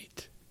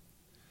night.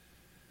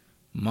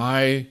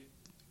 My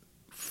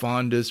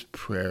fondest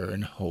prayer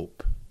and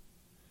hope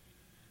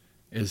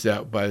is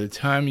that by the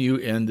time you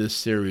end this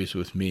series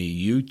with me,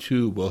 you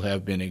too will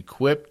have been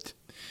equipped,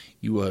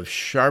 you will have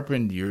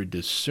sharpened your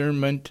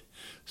discernment,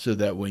 so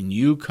that when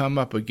you come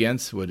up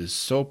against what is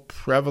so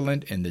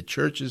prevalent in the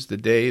churches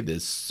today,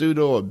 this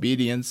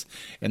pseudo-obedience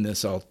and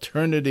this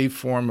alternative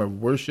form of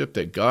worship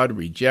that God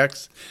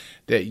rejects,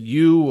 that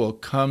you will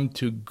come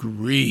to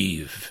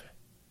grieve.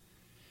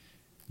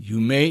 You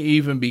may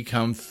even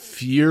become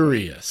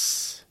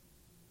furious,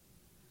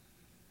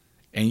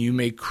 and you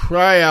may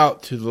cry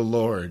out to the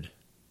Lord.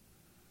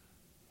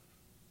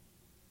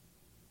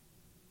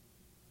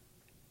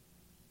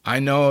 I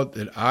know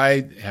that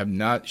I have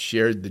not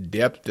shared the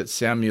depth that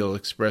Samuel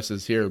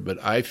expresses here, but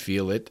I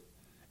feel it,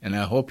 and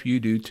I hope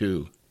you do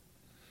too.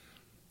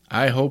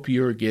 I hope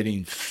you are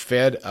getting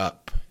fed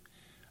up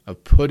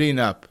of putting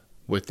up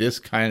with this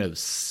kind of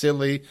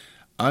silly,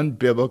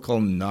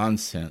 unbiblical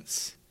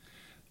nonsense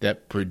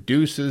that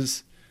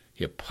produces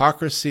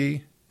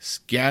hypocrisy,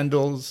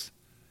 scandals,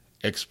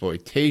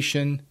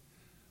 exploitation,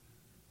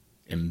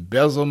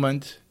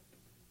 embezzlement,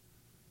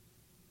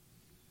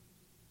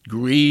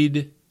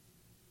 greed,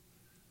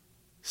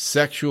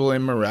 sexual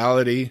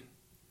immorality,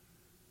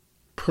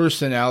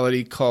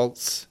 personality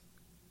cults,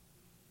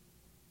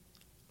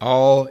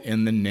 all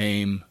in the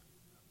name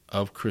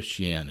of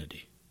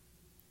Christianity.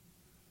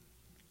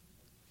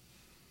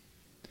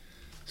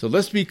 So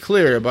let's be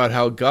clear about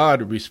how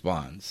God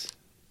responds.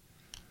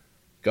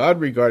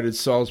 God regarded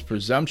Saul's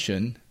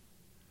presumption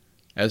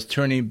as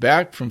turning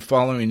back from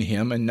following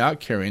him and not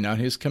carrying out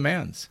his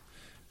commands.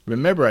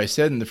 Remember, I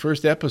said in the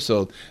first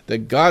episode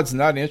that God's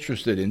not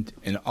interested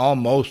in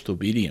almost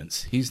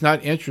obedience. He's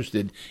not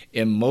interested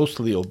in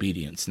mostly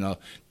obedience. Now,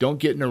 don't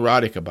get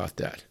neurotic about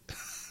that.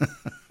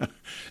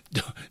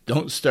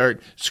 Don't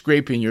start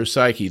scraping your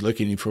psyche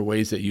looking for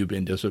ways that you've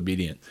been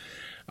disobedient.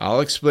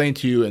 I'll explain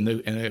to you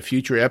in a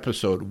future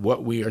episode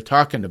what we are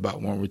talking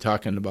about when we're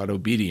talking about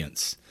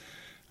obedience.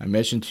 I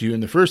mentioned to you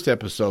in the first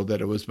episode that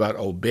it was about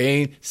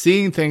obeying,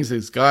 seeing things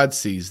as God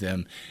sees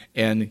them,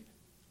 and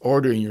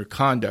ordering your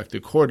conduct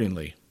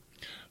accordingly.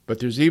 But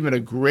there's even a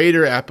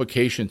greater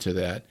application to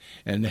that,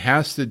 and it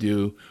has to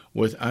do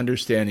with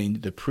understanding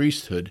the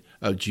priesthood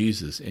of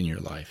Jesus in your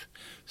life.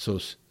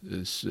 So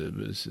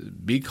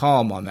be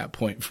calm on that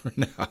point for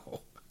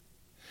now.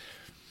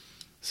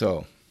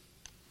 So,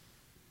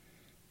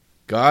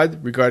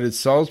 God regarded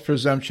Saul's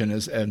presumption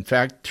as, in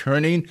fact,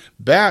 turning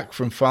back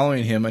from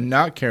following him and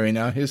not carrying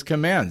out his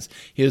commands.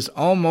 His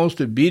almost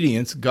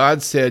obedience,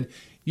 God said,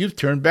 "You've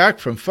turned back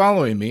from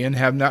following me and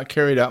have not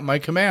carried out my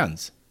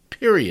commands."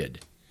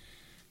 Period.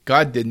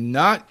 God did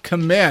not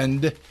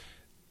commend,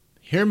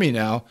 hear me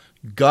now,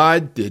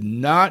 God did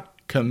not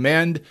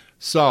commend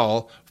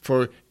Saul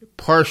for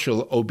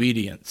partial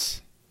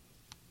obedience.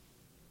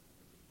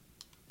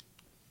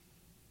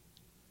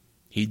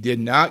 He did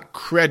not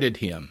credit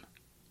him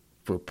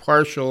for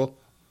partial,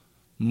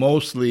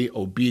 mostly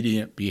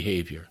obedient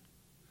behavior,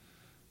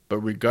 but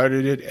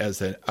regarded it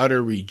as an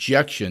utter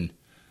rejection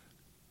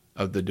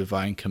of the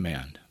divine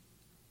command.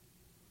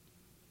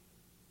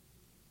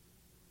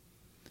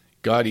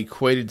 God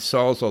equated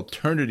Saul's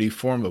alternative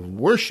form of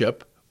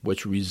worship,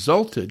 which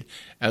resulted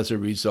as a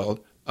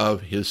result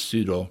of his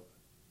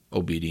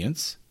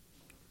pseudo-obedience,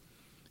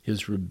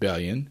 his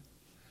rebellion,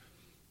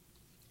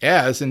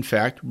 as, in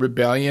fact,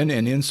 rebellion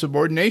and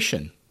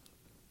insubordination.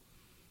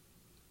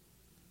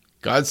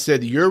 God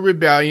said your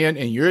rebellion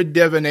and your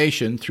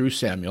divination through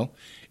Samuel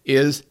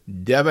is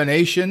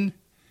divination,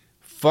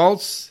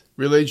 false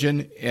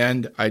religion,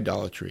 and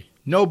idolatry.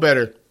 No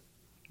better.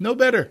 No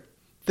better.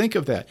 Think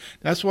of that.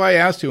 That's why I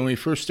asked you when we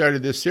first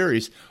started this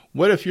series,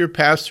 what if your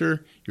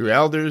pastor, your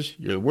elders,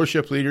 your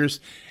worship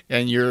leaders,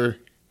 and your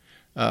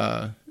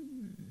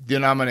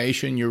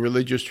denomination, your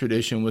religious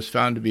tradition was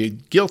found to be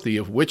guilty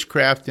of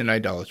witchcraft and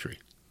idolatry?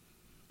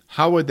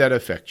 How would that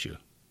affect you?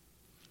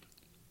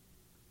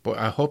 Boy,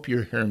 I hope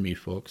you're hearing me,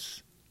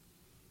 folks.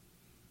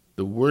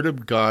 The Word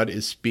of God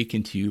is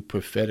speaking to you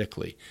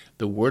prophetically.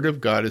 The Word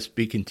of God is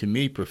speaking to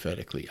me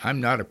prophetically.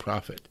 I'm not a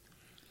prophet.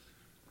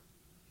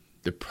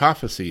 The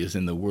prophecy is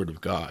in the Word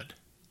of God.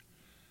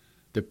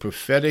 The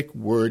prophetic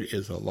word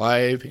is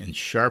alive and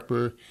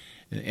sharper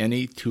than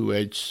any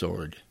two-edged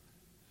sword.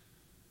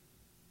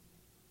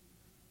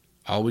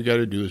 All we got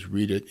to do is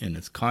read it in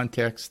its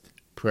context,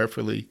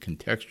 prayerfully,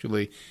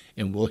 contextually,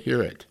 and we'll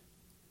hear it.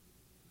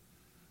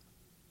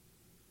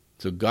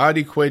 So God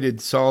equated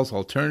Saul's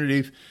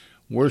alternative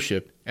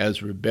worship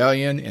as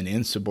rebellion and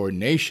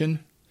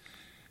insubordination,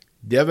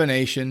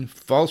 divination,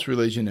 false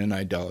religion, and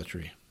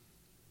idolatry,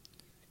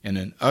 and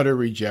an utter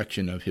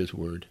rejection of his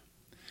word.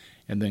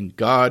 And then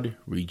God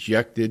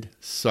rejected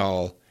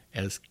Saul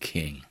as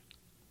king.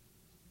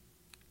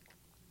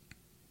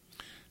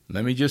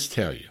 Let me just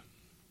tell you,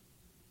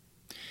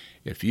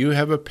 if you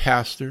have a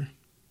pastor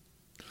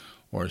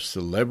or a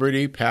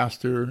celebrity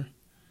pastor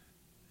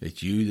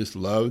that you just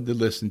love to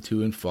listen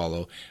to and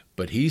follow,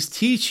 but he's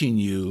teaching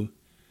you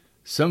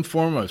some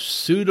form of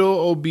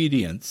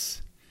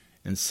pseudo-obedience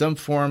and some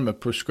form of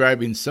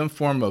prescribing some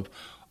form of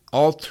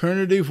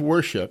alternative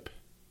worship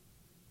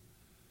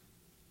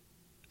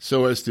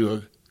so as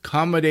to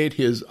accommodate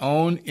his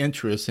own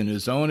interests and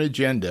his own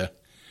agenda,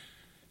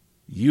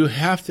 you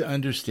have to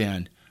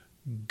understand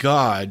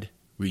God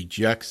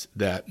rejects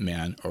that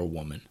man or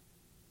woman.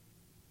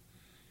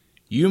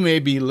 You may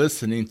be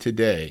listening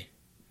today,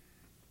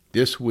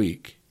 this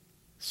week,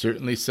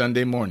 certainly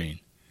Sunday morning,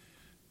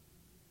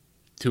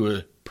 to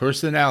a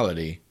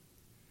personality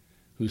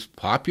who's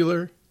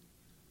popular,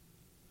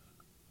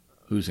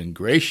 who's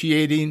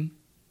ingratiating,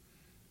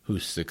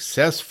 who's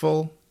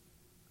successful,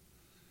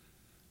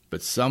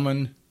 but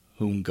someone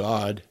whom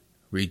God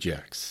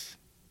rejects.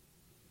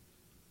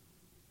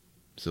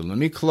 So let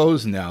me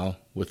close now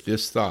with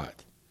this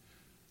thought.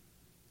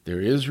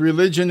 There is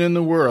religion in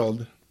the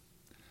world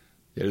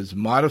that has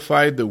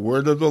modified the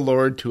word of the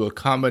Lord to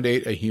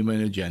accommodate a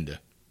human agenda.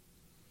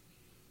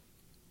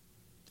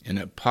 And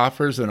it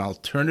offers an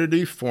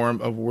alternative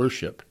form of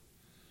worship,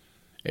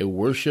 a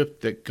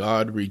worship that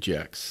God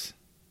rejects.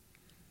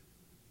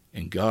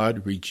 And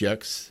God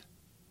rejects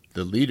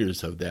the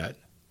leaders of that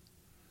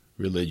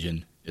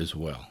religion as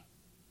well.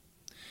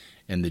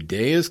 And the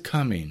day is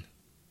coming,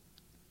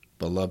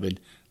 beloved,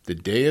 the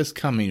day is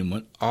coming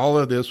when all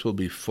of this will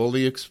be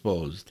fully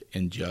exposed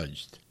and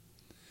judged.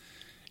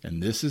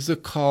 And this is a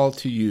call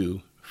to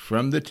you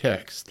from the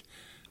text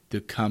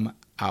to come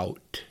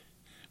out.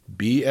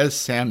 Be as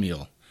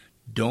Samuel.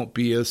 Don't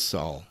be as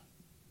Saul.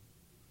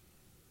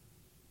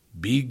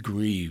 Be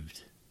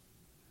grieved.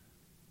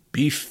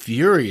 Be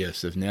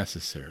furious if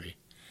necessary.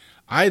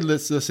 I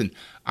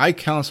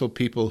counsel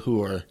people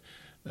who are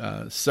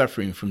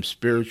suffering from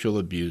spiritual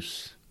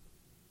abuse.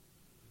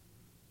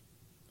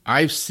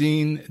 I've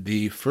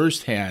seen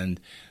firsthand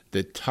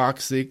the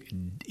toxic,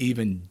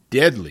 even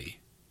deadly.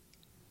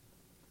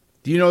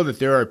 Do you know that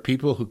there are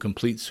people who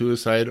complete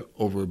suicide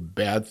over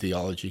bad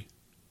theology?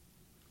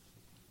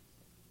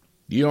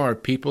 Do you know there are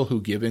people who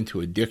give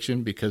into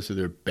addiction because of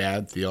their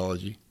bad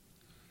theology?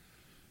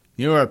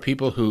 You know there are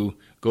people who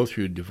go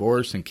through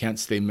divorce and can't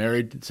stay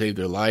married to save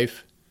their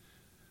life?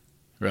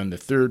 Around the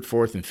third,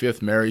 fourth, and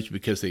fifth marriage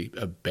because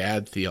of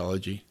bad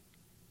theology.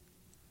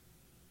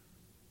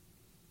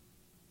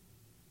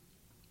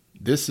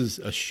 This is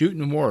a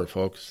shooting war,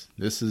 folks.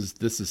 This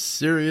is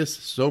serious,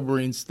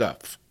 sobering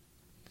stuff.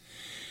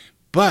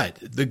 But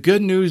the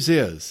good news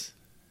is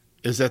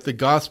that the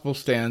gospel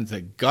stands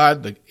that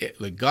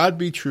let God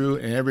be true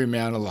and every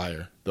man a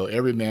liar, though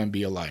every man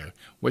be a liar,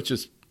 which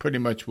is pretty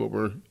much what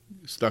we're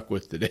stuck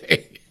with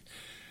today.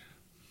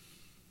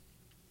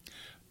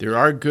 There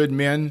are good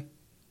men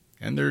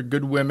and there are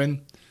good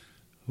women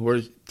who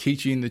are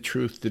teaching the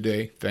truth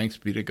today, thanks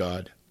be to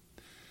God.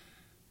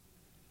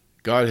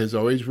 God has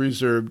always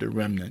reserved a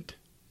remnant.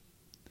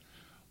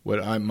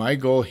 My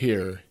goal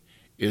here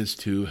is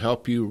to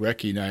help you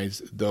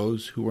recognize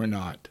those who are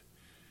not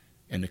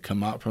and to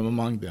come out from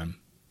among them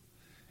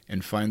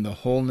and find the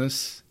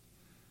wholeness,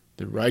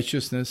 the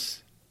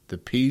righteousness, the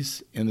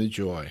peace, and the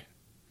joy,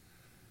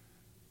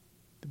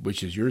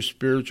 which is your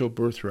spiritual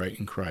birthright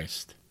in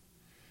Christ.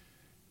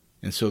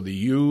 And so that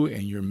you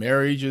and your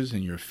marriages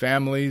and your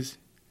families,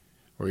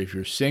 or if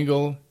you're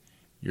single,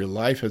 your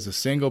life as a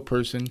single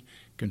person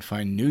can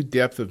find new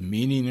depth of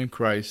meaning in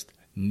Christ,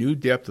 new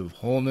depth of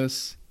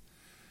wholeness,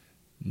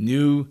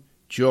 new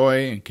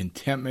joy and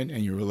contentment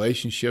in your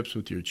relationships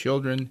with your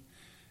children,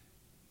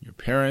 your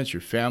parents,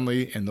 your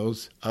family, and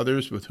those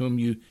others with whom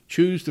you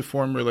choose to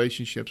form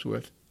relationships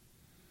with.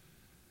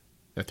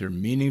 That they're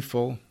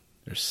meaningful,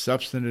 they're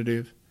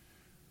substantive,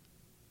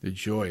 they're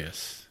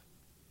joyous.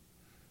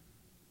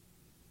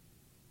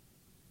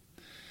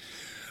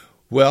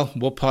 Well,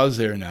 we'll pause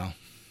there now.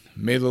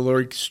 May the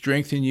Lord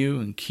strengthen you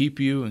and keep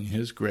you in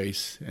His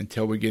grace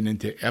until we get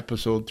into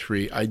episode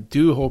 3. I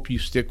do hope you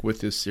stick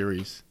with this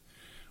series.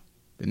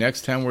 The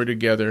next time we're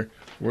together,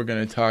 we're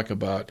going to talk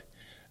about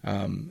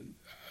let's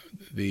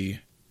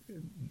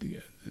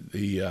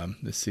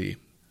see.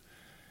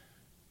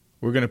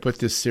 We're going to put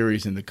this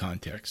series into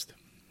context.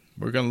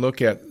 We're going to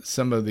look at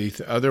some of the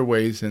other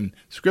ways in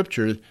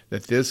Scripture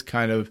that this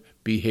kind of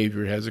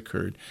behavior has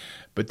occurred.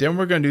 But then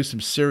we're going to do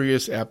some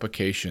serious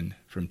application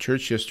from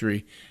church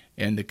history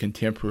and the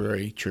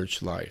contemporary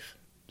church life.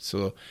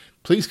 So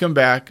please come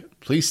back.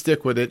 Please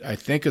stick with it. I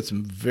think it's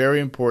very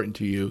important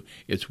to you.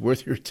 It's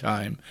worth your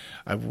time.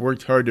 I've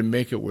worked hard to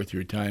make it worth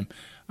your time.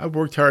 I've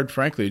worked hard,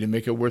 frankly, to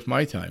make it worth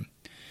my time.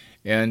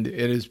 And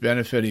it is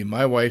benefiting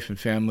my wife and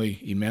family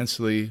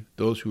immensely,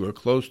 those who are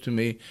close to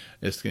me.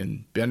 It's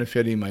been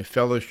benefiting my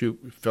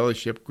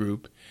fellowship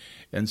group.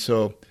 And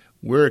so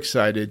we're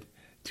excited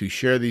to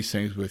share these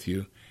things with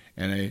you.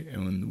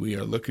 And we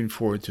are looking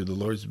forward to the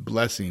Lord's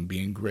blessing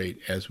being great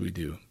as we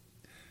do.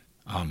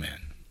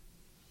 Amen.